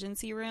the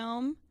emergency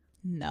room?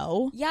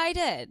 No. Yeah, I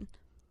did.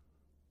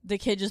 The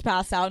kid just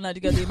passed out and had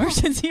to go to the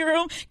emergency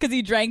room because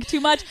he drank too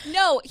much.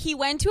 No, he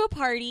went to a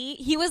party.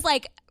 He was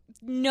like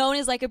known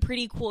as like a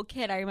pretty cool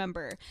kid, I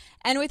remember.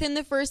 And within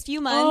the first few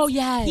months, Oh,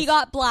 yes. he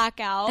got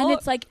blackout. And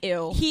it's like,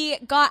 ew. He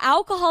got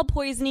alcohol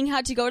poisoning,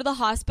 had to go to the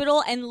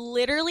hospital, and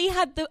literally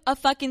had a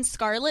fucking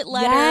scarlet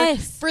letter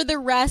Yes. for the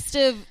rest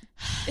of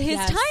his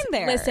Yes. time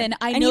there. Listen,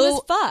 I and know he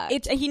was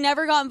fucked. He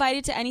never got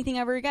invited to anything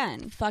ever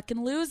again.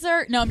 Fucking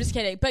loser. No, I'm just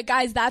kidding. But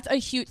guys, that's a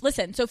huge...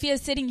 Listen,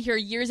 Sophia's sitting here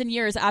years and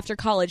years after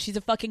college. She's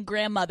a fucking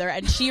grandmother,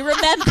 and she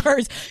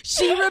remembers.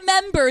 She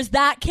remembers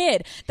that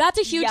kid. That's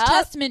a huge Yep.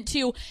 testament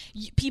to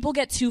people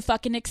get too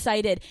fucking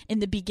excited in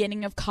the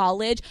beginning of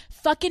college.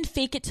 Fucking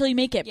fake it till you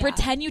make it. Yeah.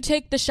 Pretend you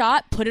take the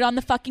shot. Put it on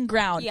the fucking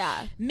ground.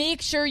 Yeah.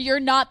 Make sure you're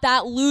not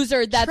that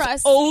loser that's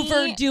Trust me.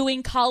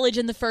 overdoing college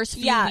in the first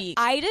few weeks.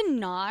 I did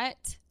not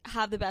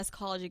have the best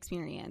college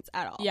experience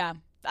at all. Yeah.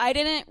 I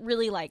didn't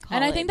really like college.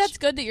 And I think that's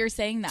good that you're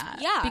saying that.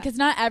 Yeah. Because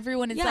not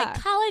everyone is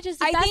like, college is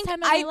the best time of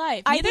my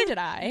life. Neither did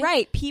I.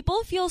 Right.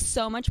 People feel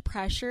so much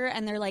pressure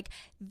and they're like,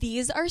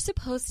 these are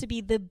supposed to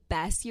be the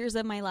best years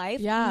of my life.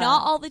 Yeah.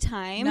 Not all the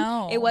time.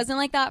 No. It wasn't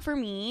like that for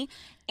me.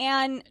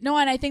 And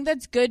I think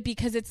that's good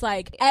because it's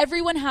like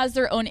everyone has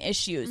their own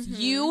issues.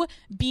 You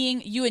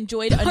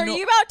enjoyed. Are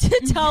you about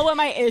to tell what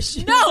my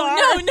issues No.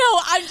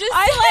 I'm just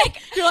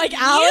like you're like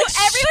Alex.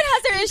 Everyone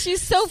has their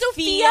issues.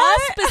 Sophia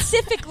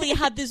specifically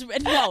had this.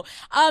 No,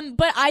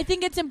 but I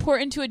think it's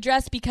important to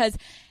address because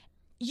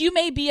you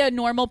may be a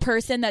normal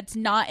person that's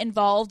not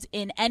involved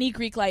in any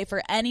Greek life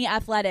or any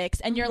athletics,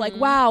 and you're like,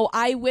 wow,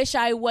 I wish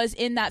I was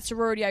in that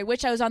sorority. I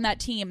wish I was on that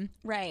team.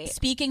 Right.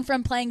 Speaking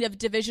from playing a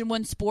Division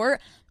I sport,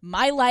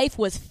 my life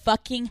was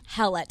fucking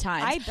hell at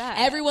times. I bet.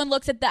 Everyone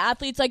looks at the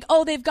athletes like,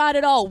 oh, they've got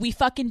it all. We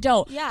fucking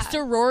don't. Yeah.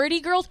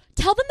 Sorority girls,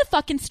 tell them the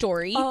fucking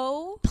story.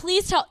 Oh.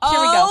 Please tell. Here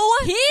we go.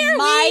 Here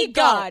my we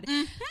go. God.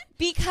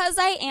 Because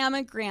I am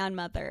a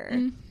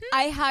grandmother,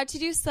 I had to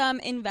do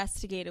some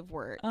investigative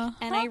work.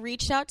 And I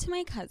reached out to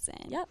my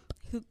cousin,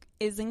 who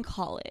is in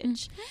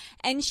college.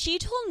 And she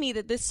told me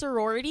that this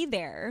sorority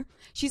there,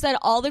 she said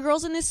all the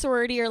girls in this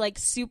sorority are like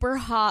super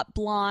hot,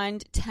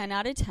 blonde, 10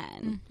 out of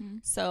 10.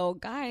 So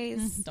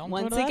guys, Don't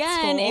once go to that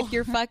again, school. if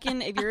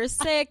you're a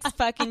 6,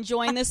 fucking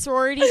join the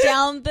sorority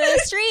down the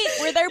street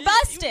where they're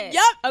busted.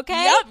 Yep.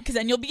 Okay? Yep, because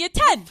then you'll be a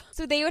 10.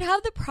 So they would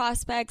have the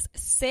prospects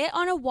sit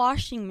on a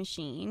washing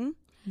machine.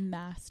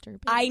 Masturbate.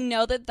 I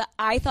know that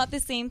I thought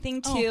the same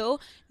thing too.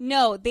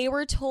 No, they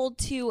were told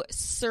to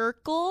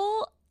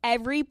circle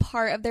every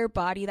part of their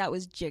body that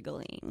was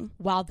jiggling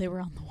While they were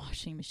on the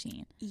washing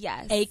machine.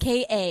 Yes.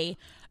 AKA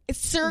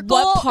Circle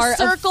what part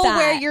of circle fat?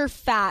 where your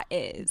fat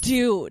is.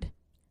 Dude.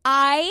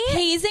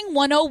 Hazing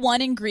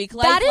 101 in Greek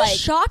life. That is like,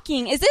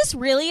 shocking. Is this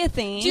really a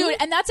thing? dude,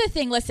 and that's a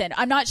thing. Listen,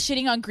 I'm not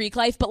shitting on Greek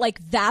life, but like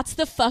that's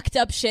the fucked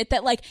up shit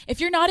that like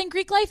if you're not in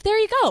Greek life, there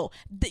you go.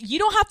 You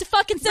don't have to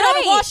fucking sit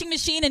on a washing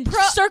machine and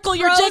circle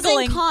your pros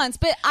jiggling. and cons,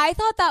 but I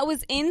thought that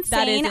was insane.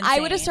 That is insane.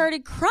 I would have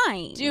started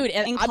crying. Dude,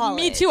 in college.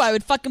 me too. I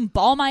would fucking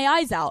bawl my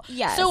eyes out.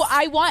 Yes. So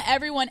I want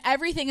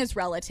everything is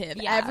relative.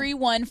 Yeah.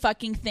 Everyone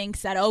fucking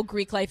thinks that, oh,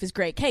 Greek life is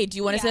great. Hey, do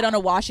you want to sit on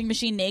a washing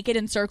machine naked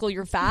and circle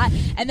your fat?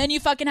 And then you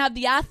fucking have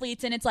the athletes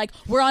and it's like,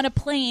 we're on a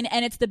plane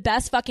and it's the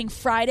best fucking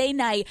Friday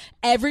night.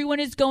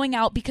 Everyone is going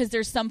out because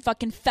there's some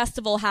fucking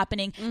festival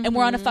happening and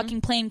we're on a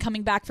fucking plane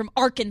coming back from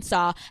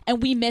Arkansas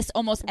and we miss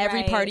almost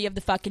every party of the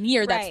fucking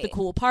year. That's the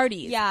cool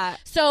parties. Yeah.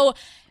 So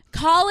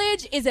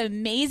college is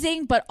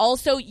amazing, but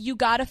also you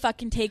gotta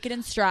fucking take it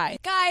in stride.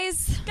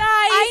 Guys,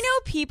 I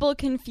know people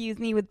confuse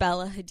me with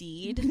Bella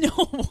Hadid. No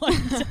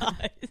one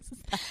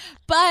does.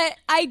 But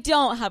I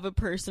don't have a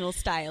personal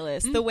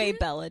stylist the way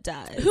Bella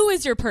does. Who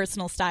is your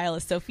personal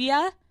stylist,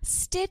 Sophia?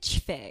 Stitch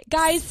Fix.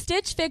 Guys,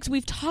 Stitch Fix,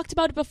 we've talked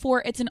about it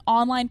before. It's an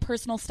online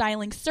personal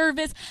styling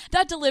service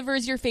that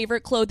delivers your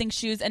favorite clothing,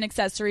 shoes, and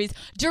accessories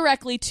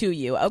directly to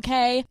you,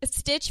 okay?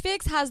 Stitch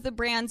Fix has the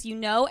brands you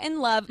know and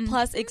love,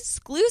 plus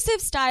exclusive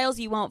styles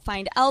you won't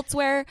find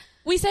elsewhere.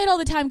 We say it all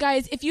the time,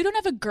 guys. If you don't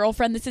have a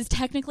girlfriend, this is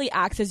technically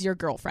acts as your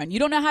girlfriend. You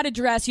don't know how to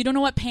dress. You don't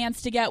know what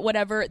pants to get,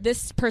 whatever.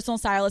 This personal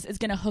stylist is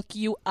going to hook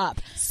you up.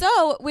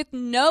 So, with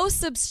no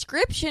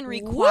subscription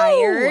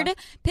required,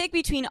 pick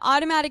between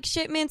automatic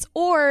shipments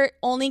or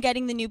only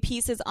getting the new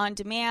pieces on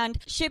demand.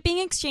 Shipping,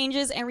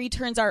 exchanges, and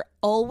returns are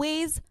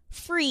always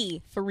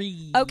free.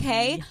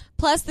 Okay?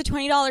 Plus, the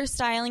 $20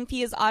 styling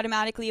fee is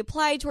automatically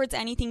applied towards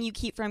anything you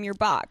keep from your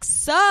box.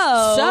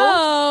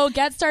 So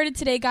get started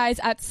today, guys,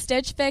 at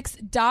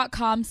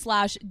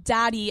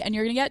stitchfix.com/daddy, and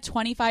you're going to get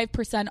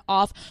 25%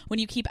 off when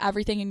you keep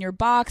everything in your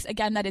box.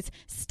 Again, that is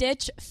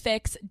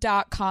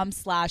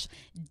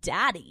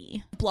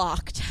stitchfix.com/daddy.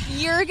 Blocked.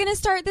 You're going to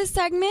start this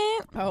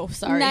segment? Oh,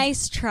 sorry.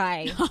 Nice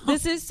try.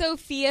 This is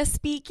Sophia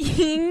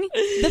speaking.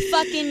 The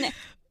fucking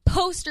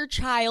poster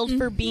child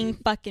for being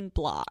fucking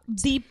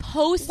blocked. The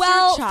poster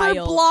child. For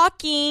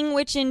blocking,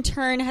 which in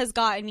turn has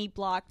gotten me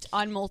blocked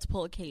on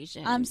multiple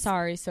occasions. I'm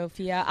sorry,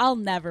 Sophia. I'll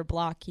never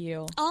block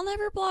you. I'll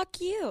never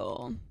block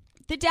you.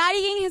 The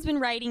Daddy Gang has been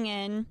writing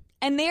in,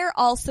 and they're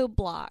also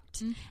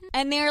blocked.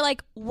 And they're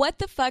like, what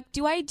the fuck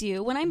do I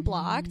do when I'm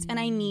blocked and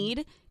I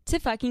need to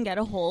fucking get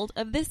a hold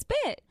of this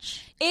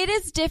bitch? It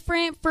is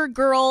different for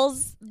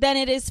girls than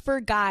it is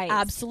for guys.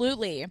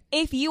 Absolutely.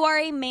 If you are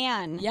a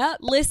man, Yep.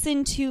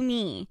 listen to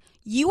me.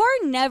 You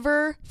are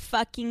never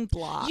fucking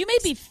blocked. You may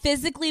be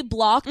physically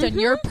blocked on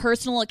your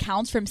personal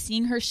accounts from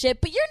seeing her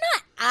shit, but you're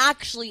not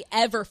actually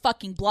ever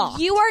fucking blocked.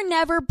 You are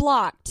never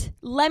blocked.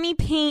 Let me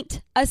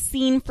paint a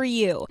scene for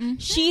you.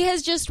 She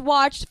has just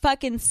watched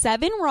fucking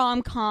 7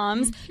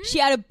 rom-coms. She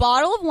had a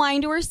bottle of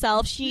wine to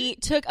herself. She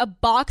took a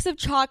box of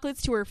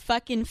chocolates to her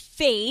fucking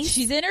face.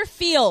 She's in her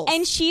feels.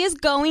 And she is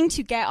going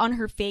to get on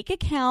her fake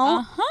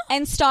account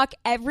and stalk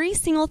every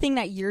single thing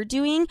that you're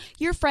doing,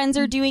 your friends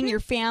are doing, your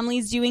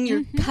family's doing,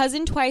 your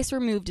cousin twice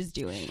removed is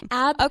doing.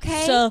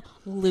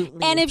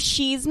 Absolutely. And if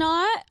she's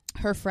not,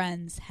 her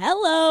friends,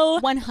 hello.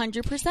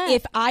 100%.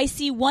 If I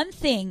see one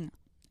thing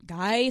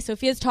guy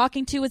Sophia's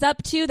talking to was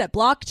up to that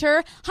blocked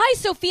her. Hi,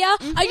 Sophia.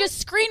 I just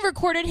screen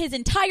recorded his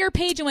entire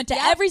page and went to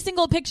every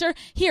single picture.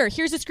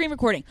 Here's a screen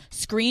recording.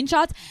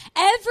 Screenshots.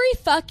 Every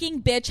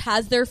fucking bitch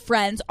has their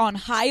friends on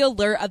high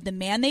alert of the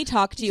man they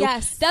talk to.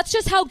 Yes. That's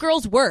just how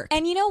girls work.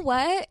 And you know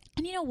what?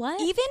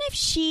 Even if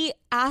she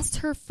asked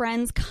her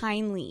friends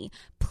kindly,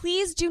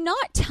 please do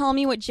not tell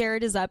me what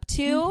Jared is up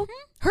to.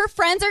 Her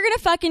friends are going to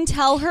fucking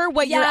tell her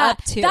what you're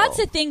up to. That's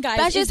the thing, guys.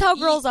 That's just how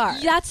girls are.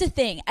 That's the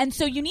thing. And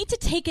so you need to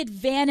take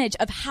advantage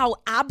of how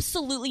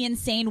absolutely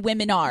insane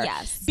women are.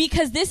 Yes.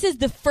 Because this is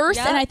the first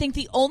and I think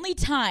the only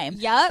time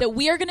that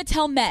we are going to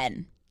tell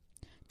men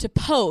to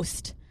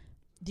post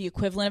the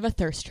equivalent of a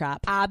thirst trap.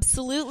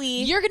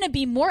 Absolutely. You're going to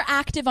be more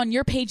active on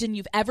your page than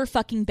you've ever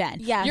fucking been.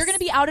 Yes. You're going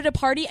to be out at a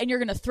party and you're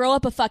going to throw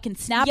up a fucking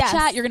Snapchat.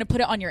 Yes. You're going to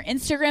put it on your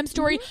Instagram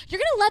story. You're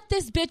going to let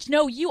this bitch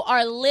know you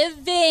are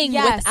living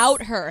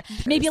without her.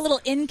 Maybe a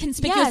little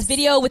inconspicuous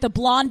video with a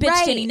blonde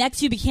bitch standing next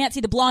to you, but you can't see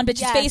the blonde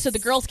bitch's face, so the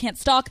girls can't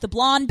stalk the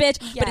blonde bitch.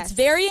 But it's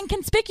very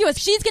inconspicuous.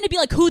 She's going to be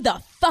like, who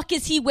the fuck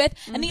is he with?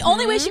 And the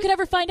only way she could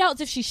ever find out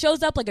is if she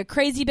shows up like a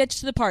crazy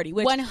bitch to the party,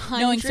 which 100%.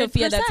 Knowing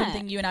Sophia, that's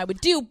something you and I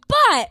would do.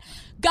 But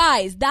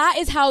guys, that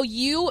is how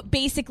you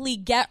basically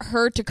get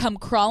her to come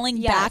crawling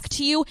back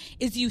to you,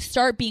 is you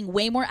start being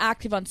way more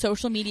active on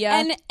social media.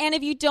 And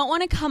if you don't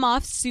want to come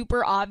off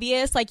super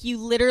obvious, like you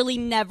literally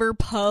never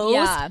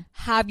post,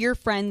 have your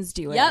friends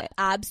do it. Yep,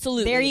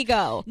 absolutely. There you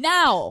go.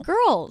 Now,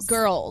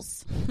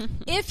 girls.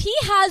 If he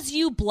has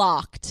you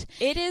blocked,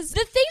 it is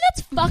the thing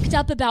that's fucked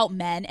up about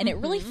men, and it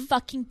really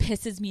fucking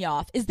pisses me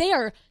off, is they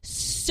are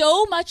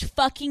so much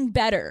fucking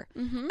better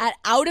at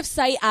out of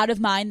sight, out of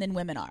mind than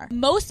women are.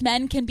 Most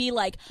men can be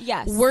like,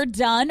 we're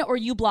done, or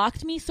you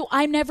blocked me, so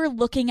I'm never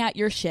looking at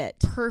your shit.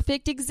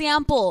 Perfect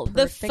example.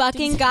 The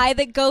fucking guy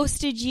that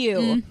ghosted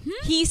you.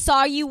 He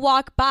saw you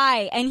walk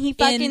by and he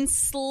fucking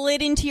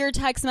slid into your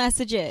text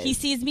messages. He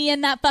sees me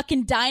in that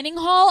fucking dining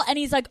hall and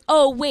he's like,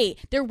 oh wait,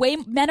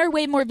 men are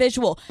way more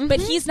visual, but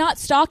he's not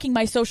stalking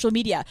my social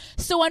media.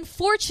 So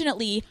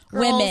unfortunately,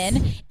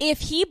 women, if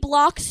he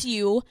blocks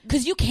you,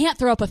 because you can't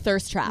throw up a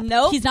thirst trap.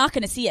 Nope. He's not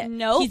going to see it.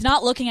 Nope. He's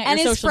not looking at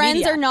your social media. And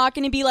his friends are not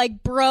going to be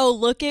like, bro,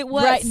 look at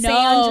what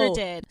Sandra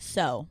did.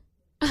 So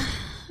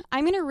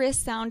I'm going to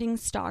risk sounding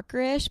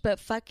stalkerish, but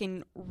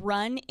fucking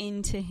run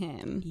into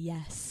him.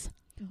 Yes.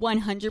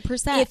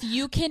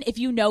 100%. If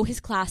you know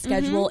his class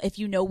schedule, if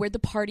you know where the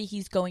party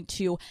he's going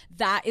to,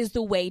 that is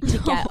the way to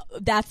get.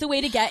 That's the way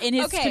to get in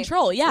his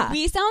control. Yeah,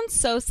 we sound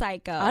so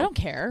psycho. I don't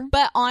care,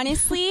 but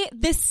honestly,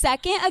 the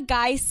second a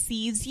guy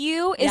sees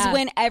you is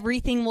when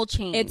everything will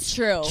change. It's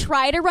true.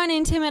 Try to run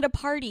into him at a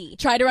party.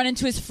 Try to run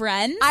into his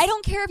friends. I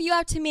don't care if you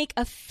have to make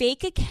a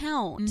fake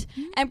account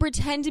and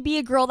pretend to be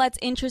a girl that's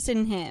interested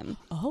in him.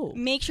 Oh,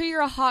 make sure you're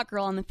a hot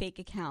girl on the fake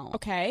account.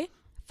 Okay.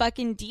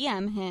 Fucking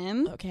DM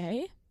him.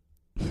 Okay.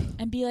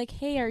 And be like,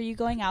 hey, are you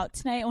going out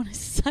tonight? I want to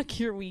suck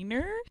your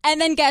wiener.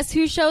 And then guess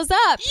who shows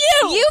up?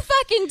 You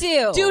fucking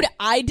do. Dude,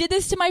 I did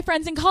this to my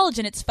friends in college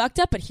and it's fucked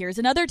up, but here's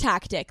another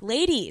tactic.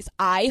 Ladies,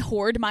 I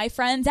hoard my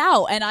friends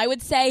out and I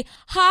would say,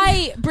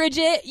 hi,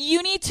 Bridget,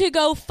 you need to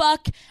go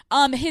fuck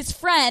his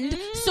friend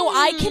so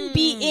I can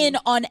be in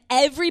on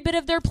every bit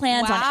of their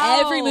plans, on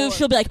every move.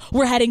 She'll be like,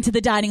 we're heading to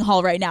the dining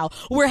hall right now.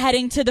 We're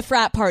heading to the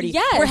frat party.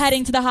 Yes. We're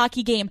heading to the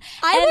hockey game.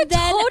 I would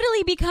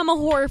totally become a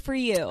whore for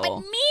you.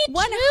 Me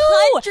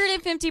too.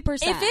 150%.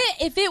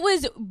 If it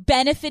was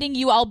benefiting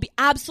you, I'll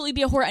absolutely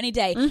be a whore any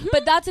day.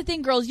 But that's the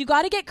thing, girls. You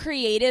got to get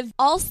creative.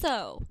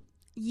 Also,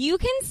 you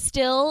can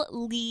still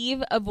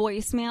leave a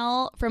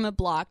voicemail from a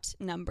blocked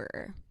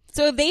number.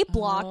 So if they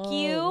block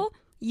you,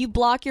 you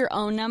block your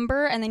own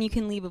number, and then you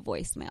can leave a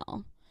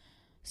voicemail.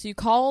 So you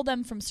call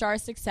them from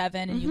 *67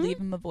 and you leave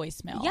them a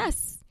voicemail.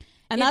 Yes.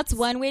 And that's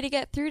one way to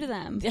get through to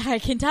them. I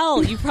can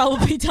tell. You've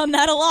probably done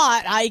that a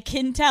lot. I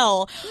can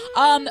tell.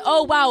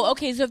 Oh, wow.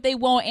 Okay, so if they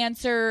won't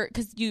answer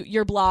because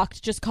you're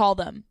blocked, just call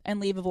them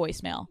and leave a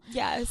voicemail.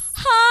 Yes.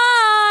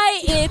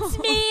 Hi, it's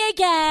me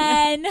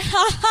again.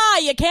 Haha,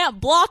 you can't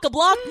block a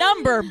blocked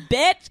number,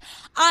 bitch.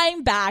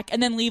 I'm back.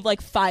 And then leave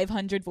like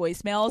 500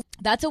 voicemails.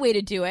 That's a way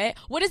to do it.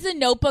 What is the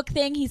Notebook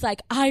thing? He's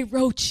like, I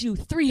wrote you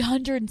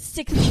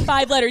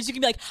 365 letters. You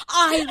can be like,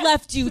 I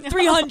left you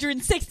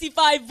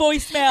 365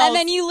 voicemails. And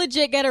then you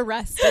legit get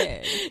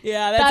arrested.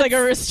 Yeah, that's like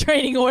a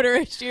restraining order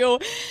issue.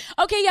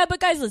 Okay, yeah, but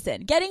guys,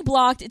 listen. Getting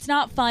blocked, it's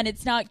not fun.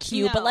 It's not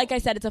cute. No. But like I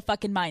said, it's a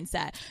fucking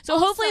mindset. So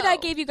hopefully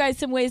that gave you guys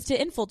some ways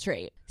to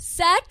infiltrate.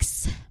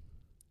 Sex,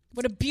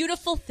 what a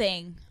beautiful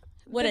thing.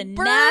 What a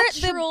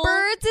natural... The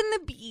birds and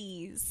the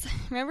bees.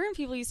 Remember when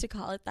people used to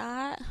call it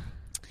that?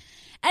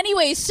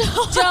 Anyway, so...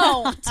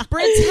 Don't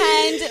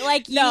pretend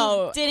like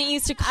you didn't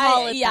used to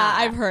call it that. Yeah,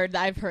 I've heard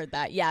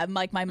that. Yeah,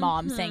 like my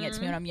mom saying it to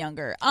me when I'm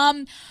younger.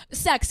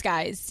 Sex,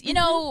 guys. You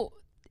know...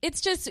 It's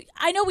just,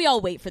 I know we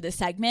all wait for this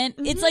segment.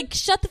 It's like,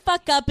 shut the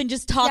fuck up and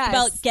just talk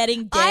about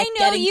getting dick, I know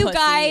getting you pussy.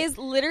 Guys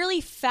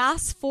literally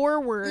fast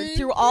forward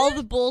through all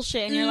the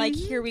bullshit and you're like,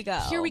 here we go.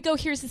 Here we go,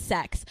 here's the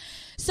sex.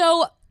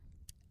 So,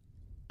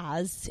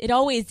 as it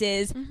always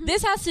is,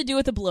 this has to do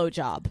with a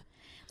blowjob.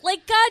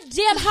 Like,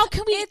 goddamn, how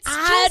can we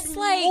add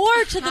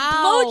more to the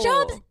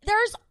blowjobs?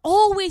 There's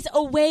always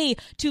a way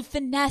to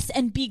finesse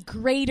and be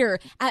greater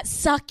at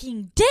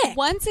sucking dick.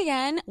 Once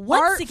again,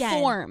 art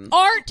form.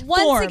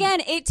 Once again,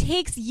 it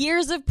takes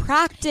years of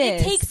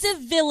practice. It takes a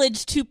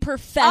village to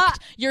perfect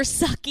your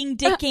sucking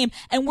dick game,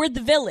 and we're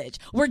the village.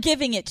 We're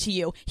giving it to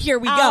you. Here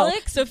we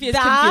Alex, go. Sophia's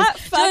that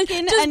confused.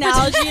 fucking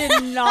analogy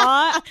is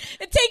not.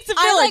 It takes a village.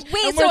 I'm like,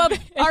 wait,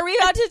 so are we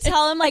about to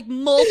tell him like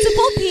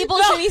multiple people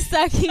should be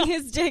sucking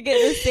his dick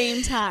at the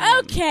same time?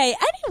 Okay.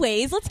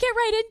 Anyways, let's get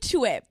right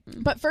into it.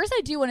 But first,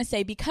 I do want to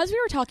say, because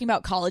we were talking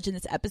about college in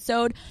this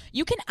episode,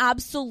 you can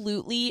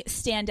absolutely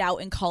stand out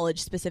in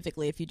college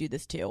specifically if you do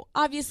this too.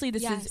 Obviously,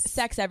 this is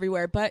sex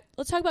everywhere, but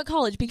let's talk about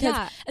college because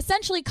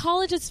essentially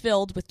college is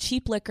filled with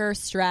cheap liquor,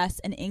 stress,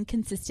 and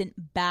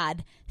inconsistent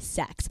bad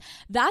sex.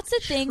 That's the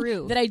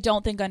thing that I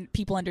don't think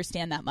people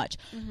understand that much.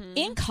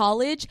 In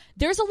college,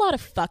 there's a lot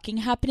of fucking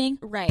happening,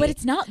 but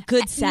it's not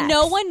good sex.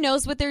 No one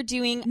knows what they're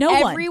doing.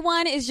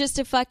 Everyone is just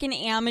a fucking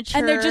amateur.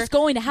 And they're just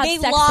going to have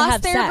sex to have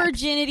sex. They lost their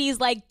virginities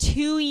like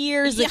 2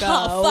 years ago.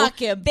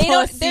 Fucking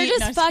they're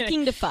just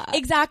fucking to fuck.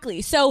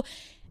 Exactly. So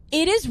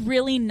it is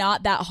really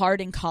not that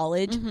hard in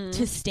college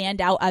to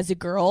stand out as a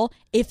girl.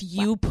 If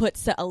you put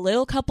a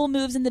little couple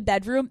moves in the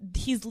bedroom,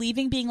 he's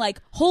leaving being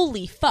like,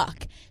 holy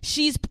fuck,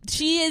 she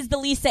is the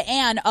Lisa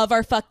Ann of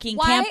our fucking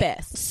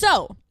campus.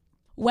 So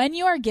when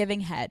you are giving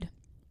head,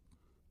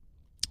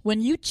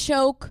 when you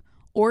choke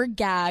or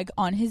gag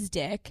on his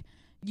dick,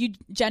 you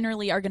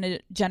generally are going to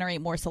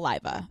generate more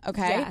saliva.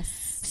 Okay.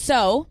 Yes.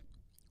 So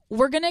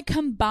we're going to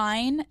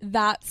combine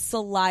that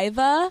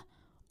saliva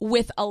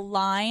with a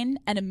line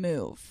and a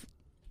move.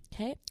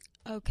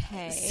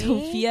 Okay.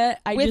 Sophia,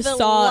 I just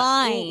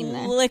saw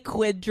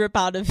liquid drip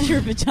out of your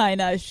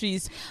vagina.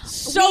 She's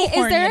so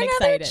horny and excited. Is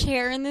there another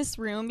chair in this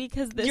room?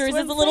 Because this yours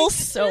is a little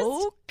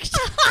soaked.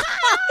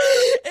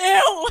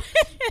 Ew.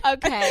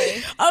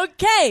 Okay.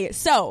 Okay.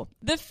 So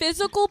the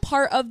physical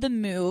part of the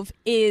move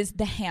is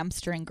the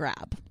hamstring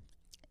grab.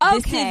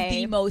 This is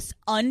the most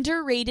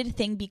underrated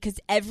thing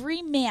because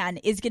every man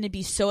is going to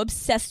be so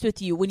obsessed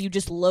with you when you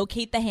just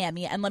locate the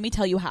hammy. And let me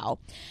tell you how.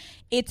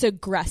 It's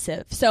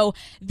aggressive. So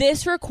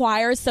this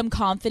requires some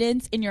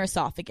confidence in your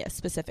esophagus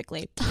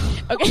specifically.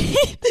 Okay.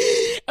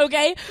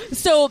 Okay.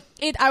 So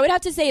I would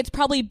have to say it's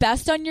probably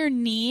best on your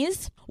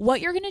knees. What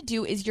you're going to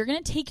do is you're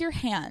going to take your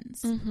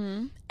hands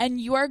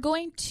and you are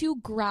going to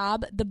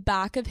grab the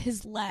back of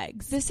his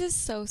legs. This is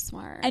so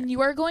smart. And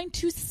you are going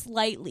to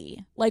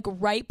slightly, like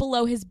right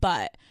below his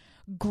butt,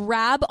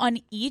 grab on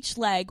each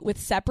leg with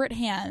separate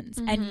hands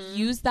and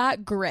use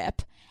that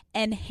grip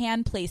and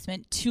hand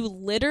placement to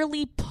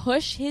literally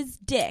push his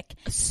dick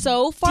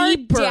so far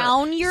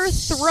down your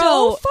throat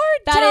so far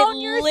that down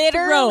it your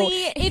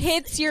literally throat.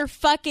 hits your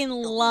fucking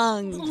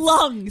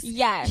lungs.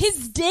 Yes.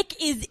 His dick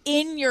is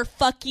in your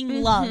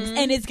fucking lungs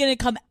and it's going to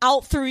come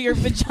out through your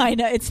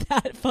vagina. It's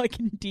that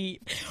fucking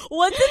deep.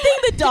 What's the thing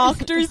the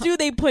doctors do?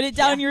 They put it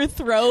down your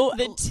throat.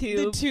 The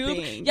tube.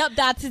 Thing. Yep,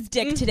 that's his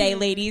dick today,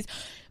 ladies.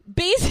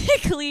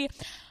 Basically,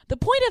 the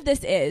point of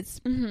this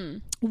is,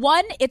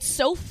 one, it's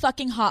so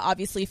fucking hot,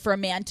 obviously, for a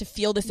man to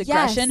feel this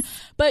aggression,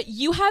 but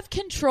you have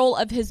control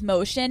of his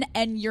motion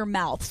and your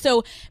mouth.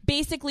 So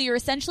basically, you're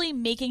essentially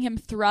making him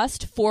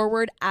thrust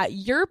forward at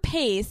your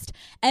pace,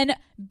 and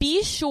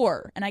be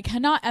sure, and I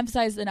cannot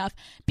emphasize enough,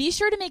 be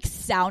sure to make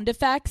sound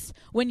effects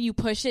when you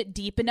push it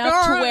deep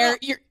enough to where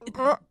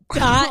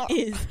that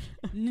is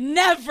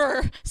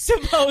never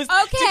supposed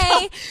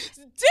to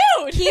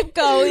Dude! Keep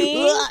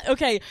going.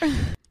 Okay.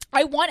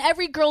 I want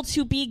every girl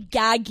to be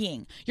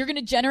gagging. You're going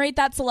to generate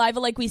that saliva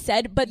like we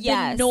said, but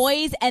the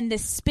noise and the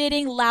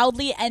spitting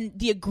loudly and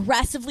the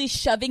aggressively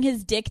shoving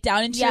his dick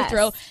down into your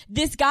throat,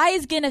 this guy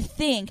is going to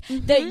think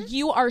that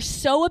you are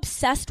so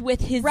obsessed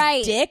with his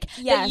dick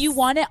that you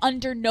want it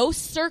under no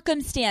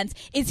circumstance.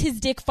 Is his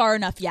dick far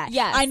enough yet?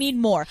 Yes. I need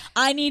more.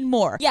 I need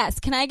more. Yes.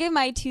 Can I give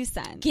my 2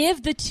 cents?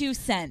 Give the 2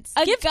 cents.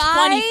 Give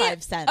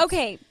 25 cents.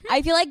 Okay.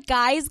 I feel like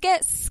guys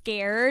get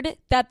scared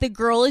that the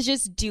girl is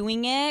just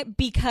doing it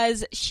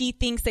because she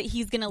thinks that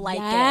he's gonna like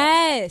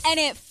it, and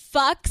it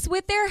fucks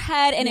with their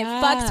head and it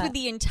fucks with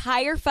the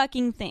entire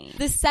fucking thing.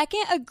 The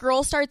second a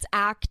girl starts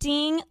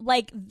acting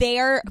like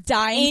they're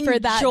dying for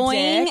that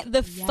enjoying dick,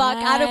 the fuck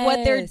out of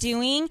what they're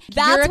doing,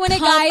 that's when a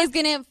guy is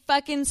gonna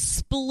fucking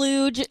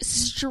splooge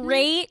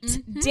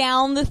straight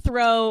down the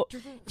throat,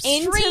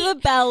 into the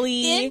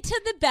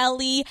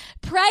belly.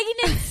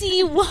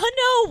 Pregnancy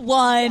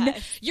 101.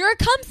 You're a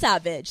cum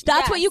savage.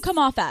 That's what you come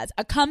off as,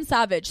 a cum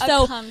savage.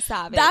 So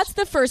that's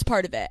the first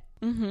part of it.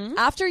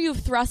 After you've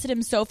thrusted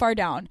him so far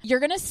down, you're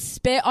going to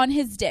spit on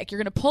his dick. You're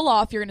going to pull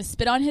off. You're going to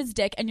spit on his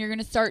dick and you're going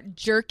to start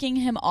jerking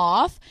him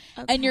off.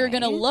 And you're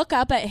going to look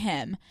up at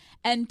him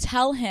and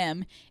tell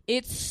him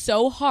it's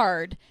so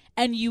hard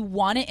and you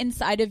want it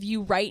inside of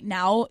you right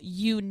now.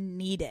 You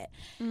need it.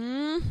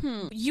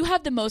 You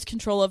have the most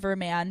control over a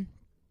man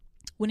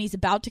when he's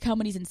about to come,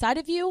 when he's inside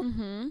of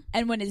you,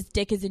 and when his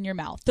dick is in your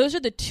mouth. Those are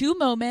the 2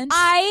 moments.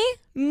 I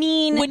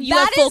mean, when you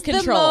have full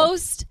control.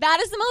 That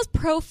is the most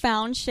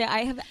profound shit I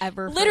have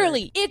ever heard.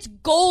 Literally, it's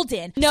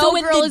golden. No so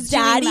when girl the is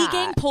doing daddy that.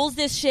 gang pulls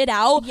this shit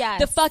out,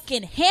 Yes. the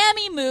fucking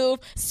hammy move,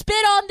 spit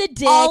on the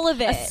dick, all of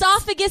it.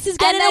 esophagus is And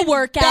getting then a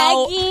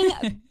workout.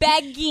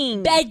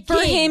 begging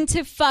for him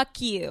to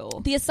fuck you.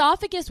 The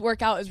esophagus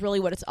workout is really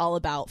what it's all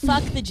about.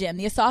 Fuck the gym.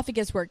 The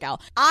esophagus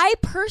workout. I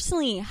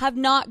personally have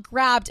not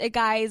grabbed a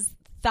guy's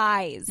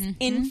thighs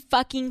in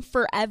fucking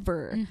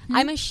forever.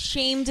 I'm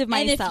ashamed of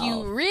myself. And if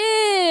you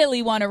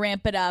really want to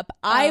ramp it up,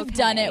 I've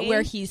done it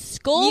where he's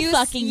skull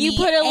fucking you me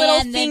put a little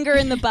and then- finger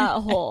in the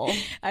butthole.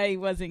 I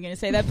wasn't going to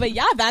say that, but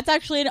yeah, that's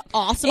actually an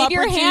awesome If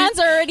your opportunity. hands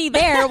are already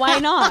there, why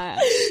not?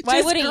 Why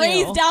Just wouldn't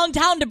graze you?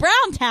 downtown to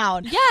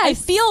Browntown. Yes. I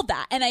feel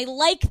that, and I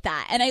like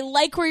that, and I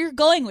like where you're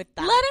going with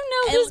that. Let him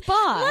know who's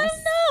boss. Let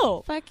him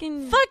know.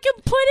 Fucking put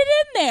it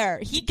in there.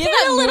 He give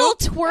can't it a little move.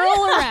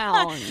 twirl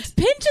around.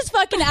 Pinch his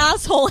fucking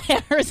asshole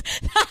hairs.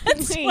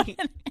 That's Wait. when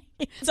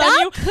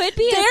That could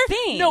be a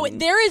thing. No,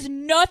 there is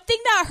nothing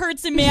that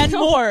hurts a man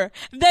more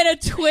than a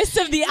twist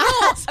of the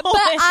asshole.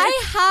 But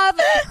I have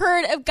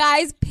heard of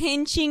guys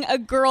pinching a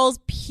girl's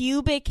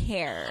pubic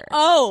hair.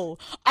 Oh,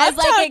 As I'm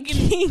like a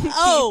talking, kinky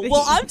oh,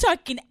 well, thing. I'm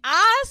talking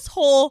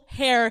asshole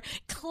hair.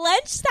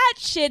 Clench that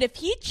shit. If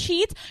he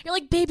cheats, you're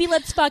like, baby,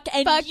 let's fuck.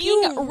 And Fucking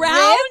you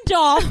round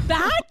off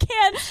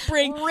backhand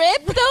spring.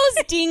 Rip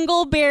those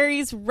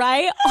dingleberries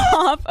right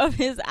off of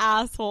his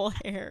asshole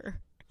hair.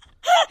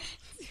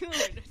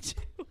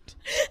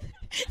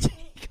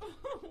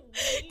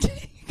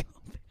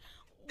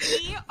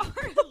 We are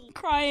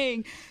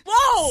crying.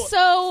 Whoa.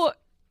 So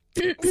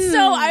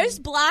So I was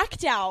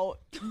blacked out.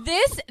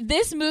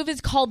 This move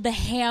is called the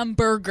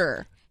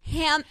hamburger.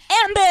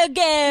 hamburger.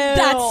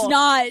 That's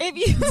not. If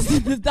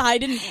you I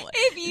didn't.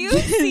 if you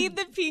see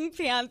the Pink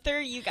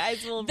Panther, you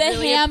guys will The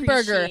really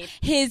hamburger, appreciate.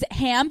 his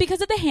ham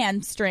because of the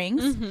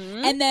hamstrings,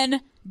 and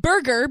then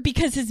burger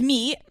because his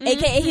meat,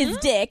 aka his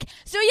dick.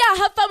 So yeah,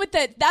 have fun with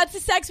it. That's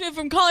a sex move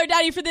from Call Her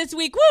Daddy for this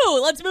week.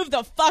 Woo! Let's move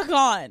the fuck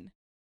on.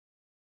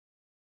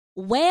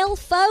 Well,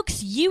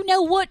 folks, you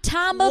know what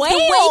time of the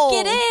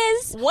week it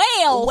is.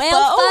 Well,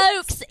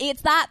 Folks,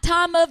 it's that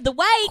time of the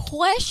week.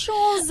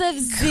 questions of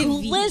the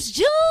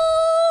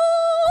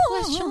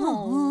Questions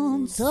of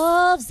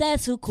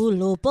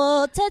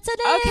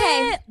the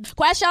Okay.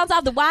 Questions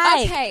of the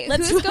week. Okay,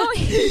 Let's who's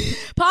going?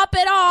 pop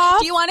it off.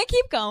 Do you want to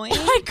keep going?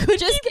 I could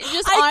just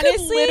I could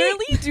honestly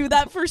literally do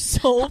that for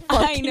so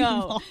fucking I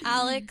know, long.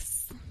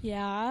 Alex.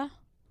 Yeah.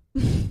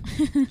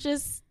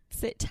 Just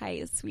sit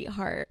tight,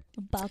 sweetheart.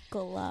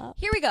 Buckle up.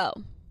 Here we go.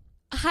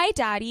 Hi,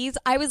 daddies.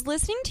 I was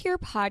listening to your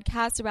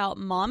podcast about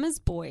mama's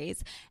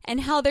boys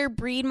and how their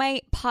breed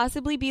might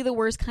possibly be the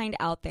worst kind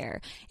out there.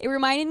 It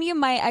reminded me of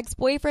my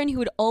ex-boyfriend who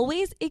would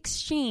always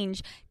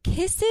exchange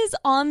kisses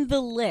on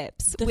the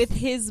lips with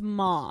his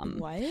mom.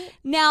 What?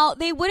 Now,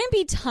 they wouldn't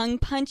be tongue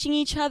punching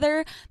each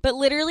other, but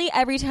literally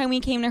every time we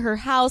came to her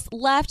house,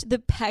 left, the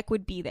peck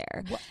would be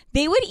there. What?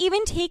 They would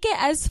even take it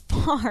as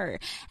far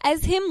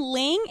as him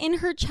laying in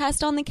her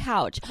chest on the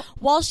couch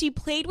while she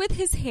played with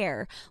his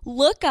hair,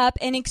 look up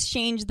and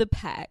exchange the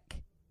peck.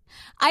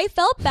 I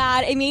felt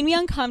bad. It made me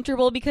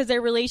uncomfortable because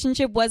their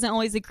relationship wasn't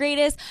always the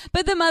greatest,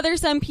 but the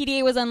mother-son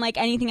PDA was unlike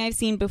anything I've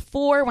seen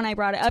before. When I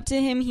brought it up to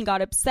him, he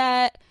got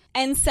upset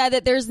and said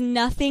that there's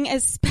nothing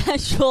as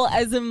special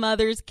as a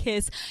mother's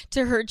kiss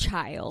to her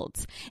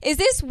child. Is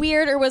this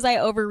weird or was I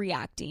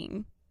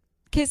overreacting?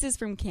 Kisses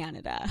from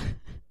Canada.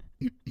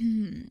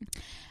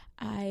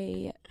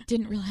 I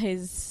didn't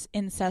realize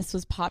incest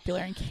was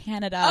popular in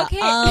Canada. Okay.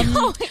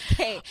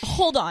 Okay.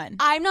 Hold on.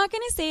 I'm not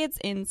going to say it's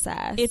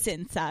incest. It's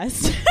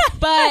incest.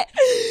 but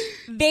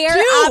they're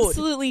Dude.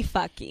 absolutely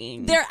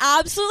fucking. They're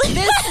absolutely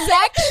the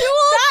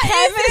sexual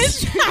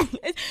chemistry.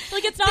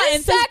 Like it's not The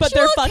incest, but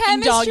they're sexual fucking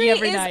doggy chemistry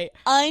every is night.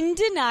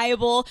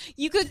 Undeniable.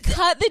 You could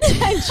cut the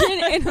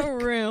tension in a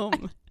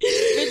room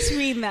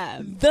between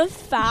them. The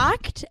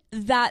fact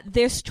that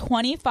this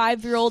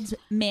 25-year-old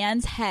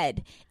man's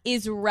head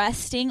is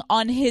resting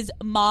on his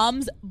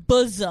mom's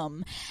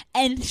bosom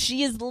and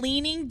she is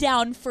leaning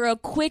down for a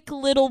quick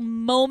little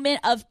moment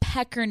of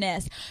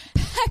peckerness.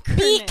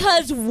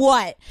 Because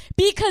what?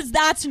 Because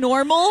that's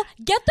normal?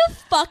 Get the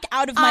fuck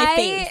out of my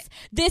face.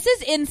 This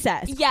is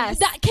incest.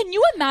 Yes. Can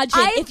you imagine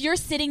if you're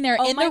sitting there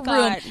in my the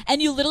room God.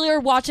 and you literally are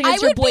watching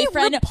as your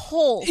boyfriend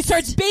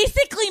starts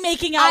basically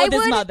making out with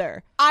his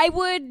mother? I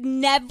would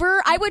not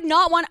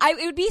want,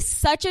 it would be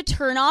such a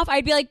turnoff.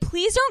 I'd be like,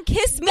 please don't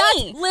kiss me.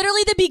 That's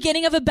literally the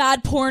beginning of a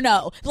bad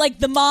porno. Like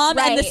the mom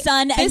and the Right.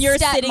 son, The and you're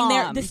sitting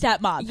there. stepmom. The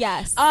stepmom.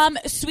 Yes.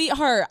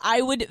 Sweetheart,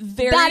 I would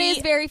That is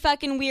very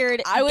fucking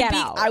weird.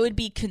 I would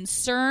be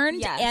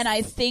concerned, Yes. and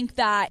I think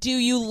that do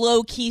you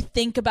low key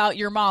think about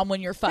your mom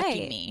when you're fucking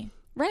Right. me?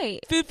 Right.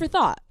 Food for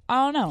thought.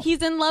 I don't know.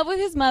 He's in love with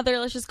his mother.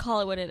 Let's just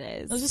call it what it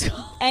is. Let's just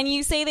call- And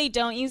you say they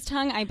don't use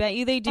tongue. I bet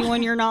you they do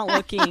when you're not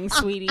looking,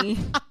 sweetie.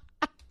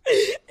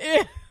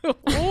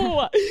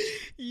 Ew.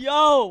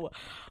 Yo.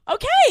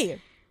 Okay.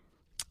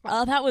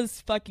 That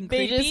was fucking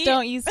They creepy. just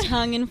don't use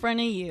tongue in front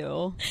of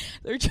you.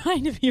 They're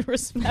trying to be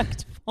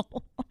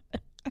respectful.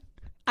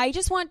 I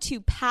just want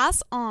to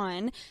pass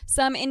on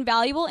some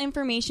invaluable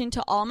information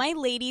to all my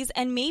ladies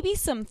and maybe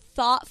some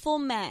thoughtful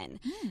men.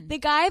 The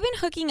guy I've been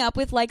hooking up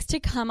with likes to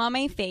come on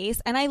my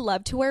face, and I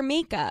love to wear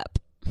makeup.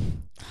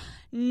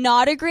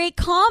 Not a great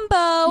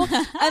combo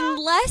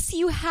unless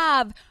you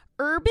have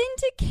Urban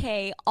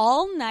Decay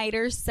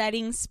all-nighter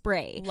setting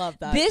spray. Love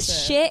that.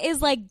 This shit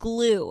is like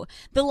glue.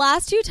 The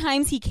last 2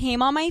 times he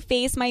came on my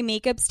face, my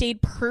makeup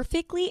stayed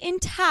perfectly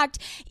intact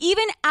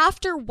even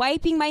after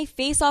wiping my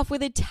face off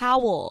with a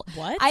towel.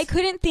 What? I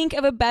couldn't think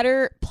of a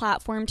better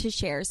platform to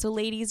share. So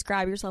ladies,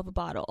 grab yourself a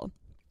bottle.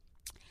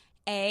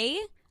 A,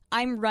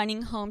 I'm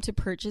running home to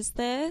purchase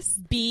this.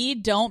 B,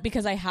 don't,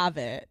 because I have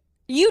it.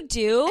 You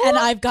do? And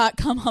I've got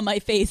cum on my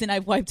face and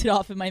I've wiped it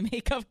off and my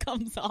makeup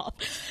comes off.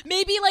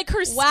 Maybe like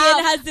her skin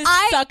has this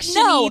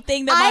suction-y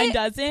thing that mine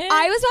doesn't.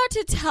 I was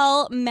about to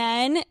tell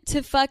men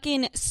to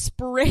fucking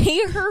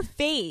spray her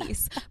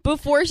face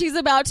before she's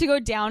about to go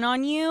down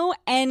on you,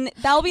 and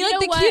that'll be like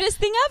the cutest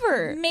thing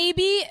ever.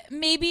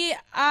 Maybe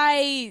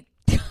I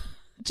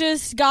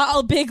just got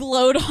a big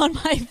load on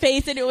my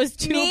face and it was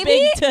too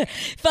big to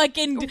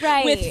fucking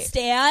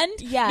withstand.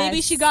 Yes.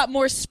 Maybe she got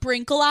more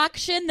sprinkle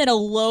action than a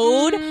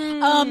load.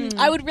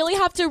 I would really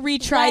have to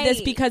retry this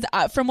because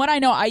from what I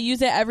know, I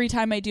use it every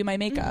time I do my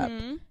makeup.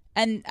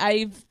 And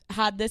I've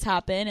had this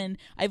happen, and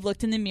I've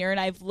looked in the mirror and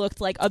I've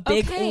looked like a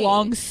big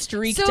long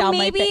streak down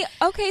my face.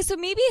 Okay, so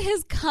maybe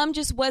his cum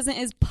just wasn't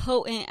as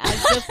potent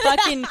as the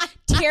fucking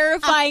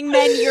terrifying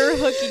men you're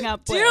hooking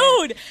up with.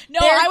 Dude,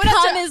 no, their I would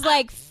cum is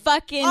like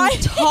fucking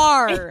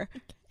tar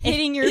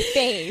hitting your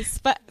face,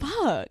 but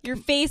fuck, your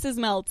face is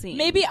melting.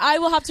 Maybe I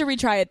will have to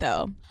retry it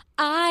though.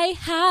 I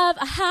have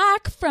a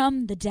hack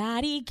from the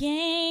Daddy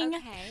Gang.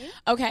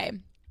 Okay.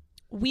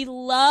 We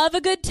love a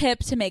good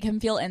tip to make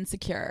him feel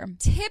insecure.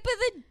 Tip of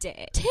the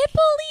day.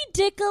 Tippily,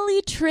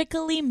 dickily,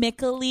 trickily,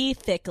 mickily,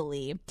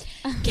 thickily.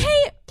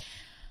 Okay.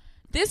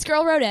 This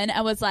girl wrote in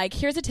and was like,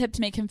 here's a tip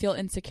to make him feel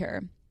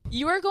insecure.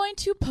 You are going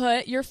to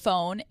put your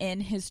phone in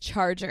his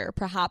charger,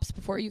 perhaps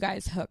before you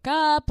guys hook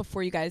up,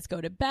 before you guys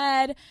go to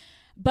bed.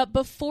 But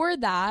before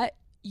that,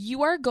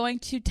 you are going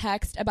to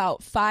text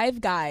about 5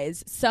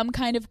 guys some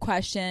kind of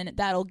question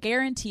that'll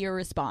guarantee a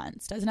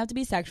response. Doesn't have to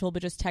be sexual,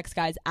 but just text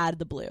guys out of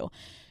the blue.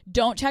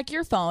 Don't check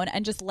your phone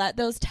and just let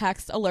those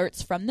text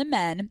alerts from the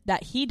men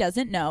that he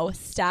doesn't know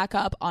stack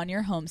up on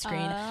your home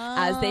screen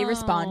as they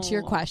respond to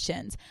your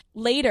questions.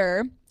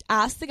 Later,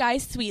 ask the guy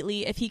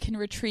sweetly if he can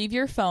retrieve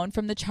your phone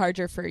from the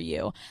charger for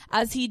you.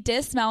 As he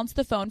dismounts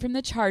the phone from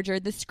the charger,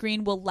 the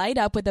screen will light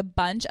up with a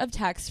bunch of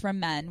texts from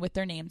men with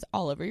their names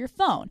all over your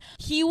phone.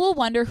 He will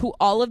wonder who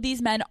all of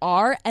these men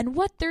are and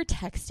what they're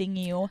texting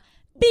you.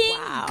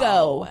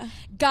 Bingo. Wow.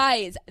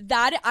 Guys,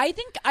 I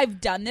think I've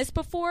done this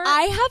before.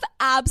 I have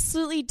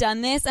absolutely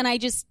done this, and I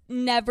just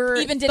never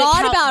even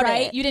thought about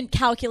it. You didn't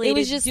calculate it. It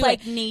was just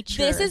like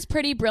nature. This is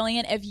pretty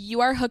brilliant if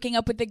you are hooking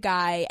up with a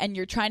guy and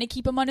you're trying to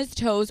keep him on his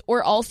toes,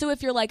 or also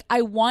if you're like,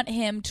 I want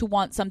him to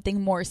want something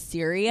more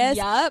serious.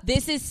 Yep.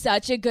 This is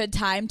such a good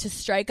time to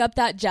strike up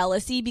that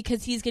jealousy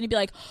because he's going to be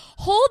like,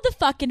 hold the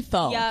fucking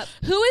phone. Yep.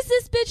 Who is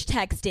this bitch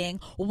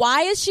texting?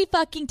 Why is she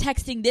fucking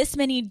texting this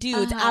many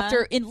dudes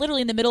after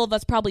literally in the middle of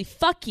us probably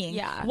fucking?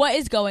 Yeah. What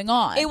is going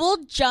on? It will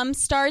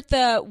jumpstart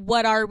the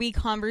what are we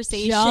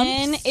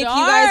conversation if you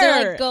guys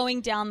are like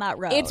going down that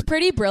road. It's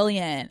pretty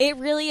brilliant. It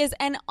really is.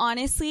 And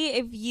honestly,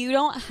 if you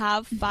don't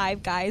have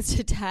 5 guys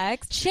to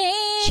text,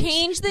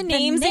 change the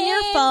names in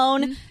your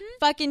phone.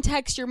 Fucking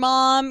text your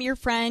mom, your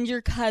friend,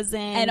 your cousin,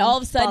 and all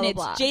of a sudden blah,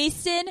 blah, blah. It's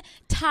Jason,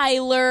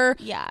 Tyler,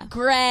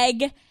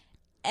 Greg,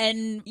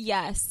 and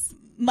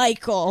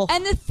Michael.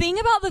 And the thing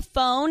about the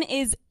phone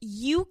is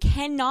you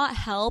cannot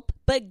help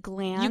but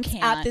glance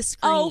at the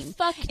screen. Oh,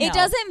 fuck no. It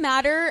doesn't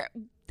matter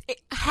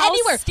how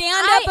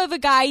stand up of a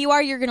guy you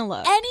are, you're going to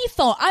look. Any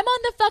phone. I'm on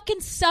the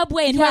fucking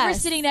subway and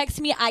whoever's sitting next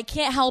to me, I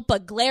can't help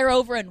but glare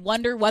over and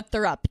wonder what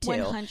they're up to.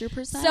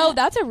 100%. So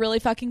that's a really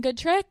fucking good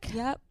trick.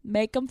 Yep.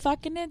 Make them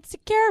fucking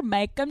insecure.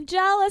 Make them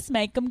jealous.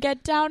 Make them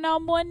get down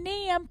on one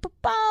knee and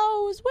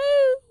propose.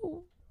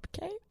 Woo.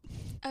 Okay.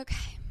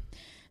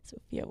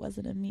 Sophia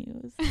wasn't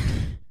amused.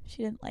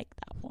 She didn't like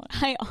that one.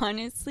 I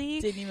honestly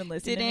didn't even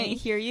listen to me. Didn't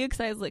hear you because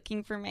I was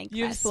looking for my question.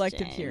 You have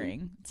selective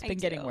hearing. It's been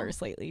getting worse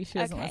lately. She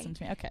doesn't listen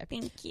to me. Okay.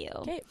 Thank you.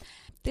 Okay.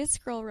 This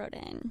girl wrote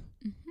in.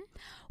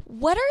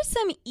 What are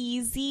some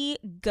easy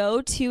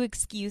go-to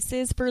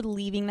excuses for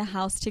leaving the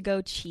house to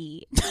go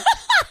cheat?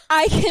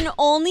 I can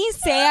only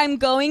say I'm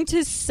going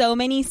to so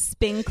many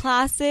spin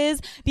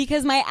classes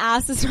because my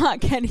ass is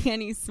not getting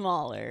any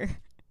smaller.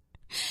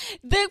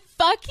 The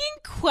fucking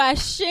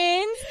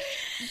questions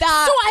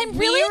that so I'm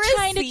really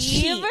trying to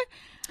cheat.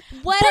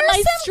 What are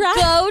my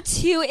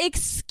go-to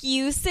excuses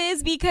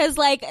excuses because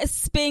like a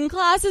spin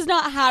class is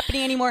not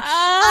happening anymore.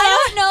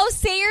 I don't know.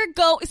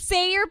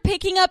 Say you're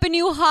picking up a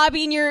new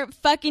hobby and you're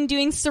fucking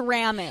doing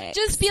ceramics.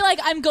 Just be like,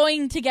 I'm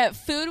going to get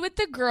food with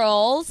the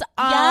girls.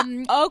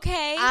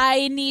 Okay.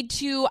 I'm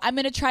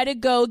going to try to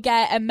go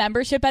get a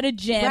membership at a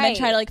gym and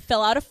try to like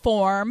fill out a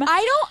form.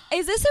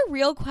 Is this a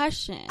real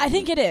question? I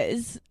think it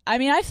is. I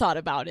mean, I've thought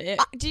about it.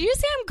 Did you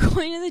say I'm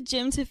going to the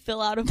gym to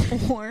fill out a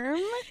form?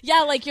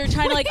 Yeah, like you're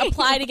trying to like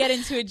apply to get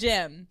into a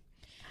gym.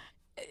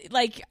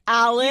 Like,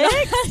 Alex,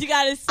 you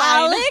gotta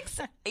sign. Alex,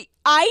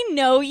 I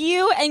know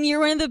you, and you're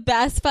one of the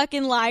best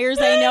fucking liars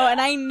I know,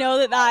 and I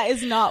know that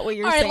is not what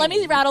you're saying. All right, let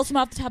me rattle some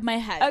off the top of my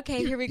head.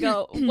 Okay, here we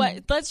go.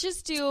 Let's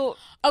just do.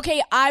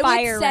 Okay, I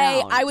would say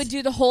round. I would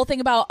do the whole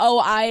thing about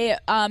I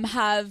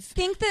have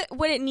think that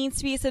what it needs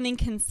to be is something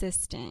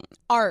consistent.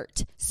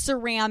 Art,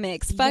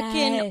 ceramics,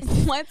 fucking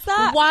what's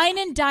that? Wine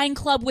and dine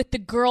club with the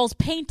girls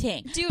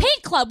painting. Dude,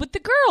 paint club with the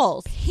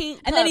girls.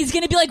 And then he's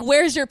gonna be like,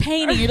 "Where's your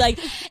painting?" You're like,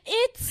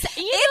 "It's at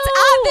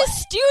the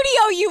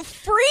studio, you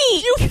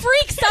freak! You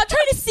freak! Stop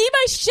trying to see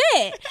my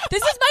shit.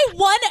 This is my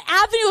one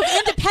avenue of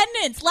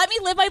independence. Let me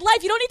live my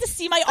life. You don't need to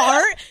see my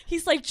art."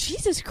 He's like,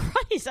 "Jesus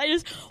Christ! I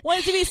just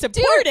wanted to be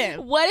supportive."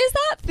 Dude, what is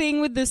that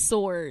thing with the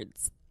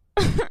swords?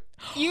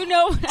 You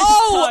know what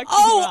I'm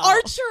talking about.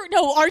 Archery.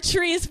 No,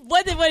 archery is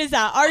what is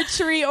that?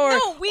 Archery or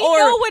no, we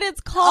know what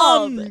it's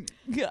called.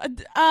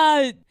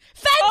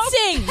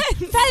 Fencing.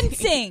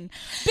 Fencing.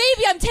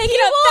 Baby, I'm taking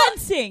up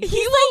fencing.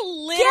 He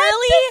will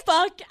literally get the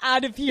fuck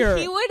out of here.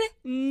 He would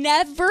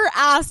never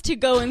ask to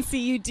go and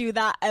see you do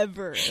that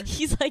ever.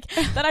 He's like,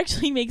 that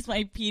actually makes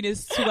my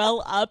penis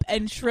swell up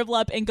and shrivel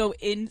up and go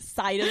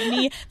inside of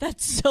me.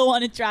 That's so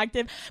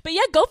unattractive. But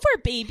yeah, go for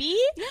it, baby.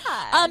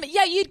 Yeah.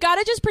 Yeah, you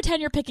gotta just pretend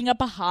you're picking up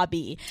a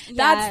hobby. Yes.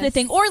 That's the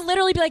thing. Or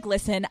literally be like,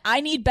 listen,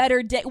 I need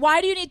better dick. Why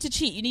do you need to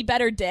cheat? You need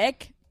better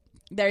dick?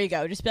 There you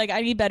go. Just be like, I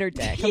need better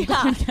dick. I'm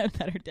going to get a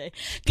better dick.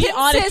 Be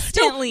honest.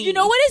 No, you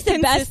know what is the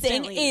best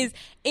thing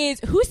is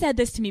who said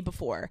this to me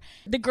before?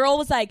 The girl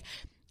was like,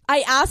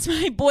 I asked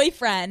my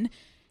boyfriend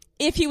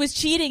if he was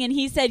cheating, and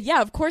he said,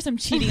 yeah, of course I'm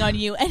cheating on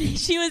you. And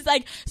she was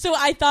like, so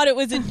I thought it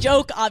was a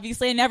joke,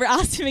 obviously. I never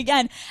asked him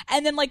again.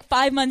 And then like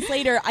 5 months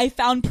later, I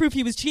found proof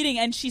he was cheating,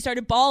 and she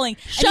started bawling.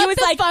 Shut and he was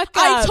the like, fuck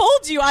up. I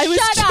told you I was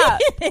No.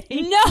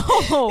 cheating.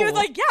 He was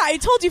like, yeah, I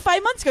told you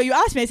 5 months ago. You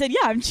asked me. I said,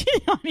 yeah, I'm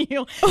cheating on you.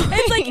 And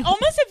it's like,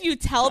 almost if you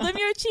tell them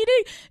you're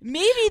cheating,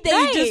 maybe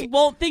they just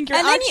won't think you're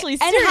actually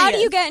serious. And how do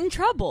you get in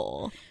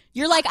trouble?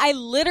 You're like, I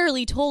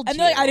literally told you. And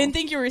like, I didn't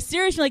think you were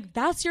serious. You're like,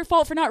 that's your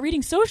fault for not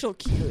reading social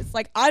cues.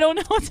 Like, I don't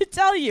know what to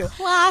tell you.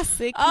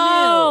 Classic.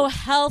 Oh,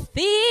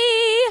 healthy.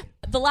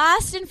 The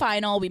last and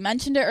final, we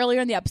mentioned it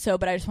earlier in the episode,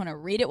 but I just want to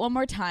read it one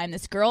more time.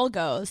 This girl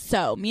goes,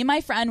 so me and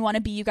my friend want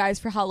to be you guys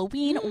for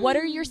Halloween. What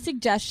are your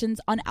suggestions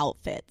on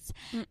outfits?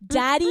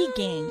 Daddy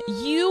gang,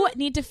 you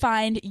need to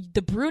find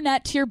the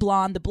brunette to your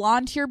blonde, the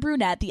blonde to your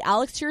brunette, the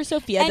Alex to your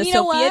Sophia, the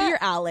Sophia to your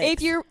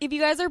Alex. If you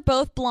guys are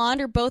both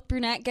blonde or both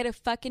brunette, get a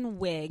fucking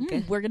wig.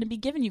 We're going to be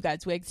giving you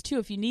guys wigs too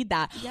if you need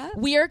that. Yep.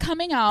 We are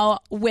coming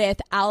out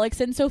with Alex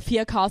and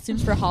Sophia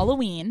costumes for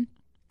Halloween.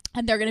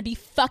 And they're going to be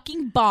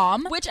fucking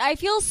bomb. Which I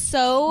feel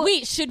so...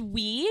 Wait, should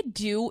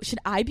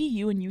I be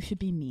you and you should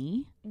be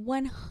me?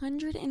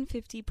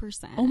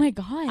 150%. Oh my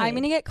God. I'm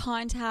going to get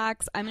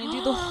contacts. I'm going to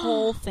do the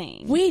whole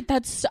thing. Wait,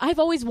 I've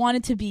always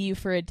wanted to be you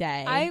for a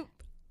day.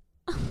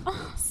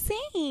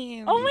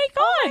 Same. Oh my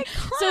God.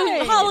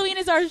 So Halloween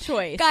is our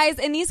choice. Guys,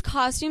 and these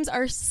costumes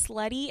are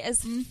slutty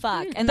as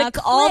fuck. And the that's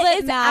all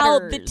that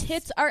matters. Out, the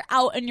tits are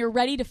out and you're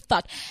ready to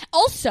fuck.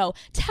 Also,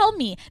 tell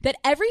me that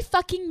every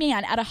fucking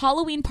man at a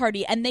Halloween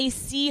party and they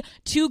see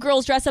two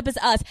girls dress up as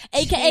us,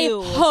 aka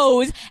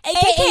hoes,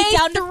 aka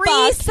down to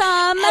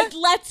threesome, and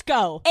let's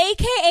go.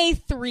 AKA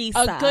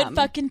threesome. A good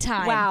fucking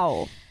time.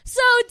 Wow.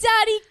 So,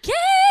 Daddy Gang!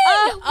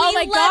 Oh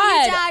my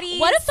God. You, Daddy.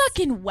 What a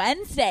fucking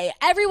Wednesday.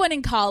 Everyone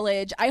in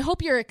college, I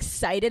hope you're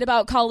excited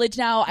about college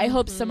now. I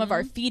hope some of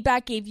our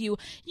feedback gave you,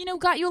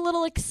 got you a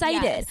little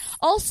excited. Yes.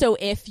 Also,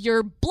 if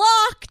you're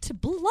blocked,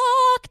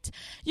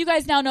 you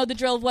guys now know the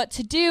drill of what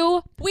to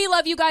do. We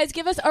love you guys.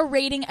 Give us a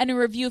rating and a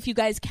review if you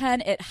guys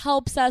can. It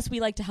helps us. We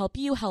like to help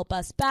you. Help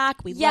us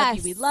back. We love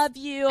you. We love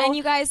you. And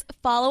you guys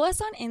follow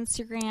us on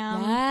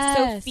Instagram.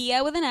 Yes.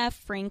 Sophia with an F,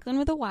 Franklin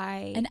with a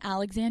Y. And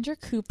Alexandra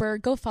Cooper.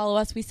 Go follow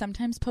us. We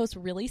sometimes post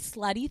really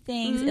slutty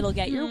things. It'll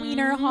get your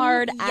wiener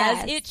hard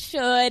as it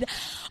should.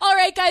 All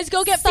right, guys,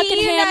 go get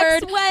fucking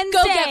hammered. Next Wednesday.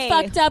 Go get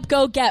fucked up.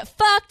 Go get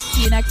fucked.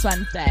 See you next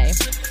Wednesday.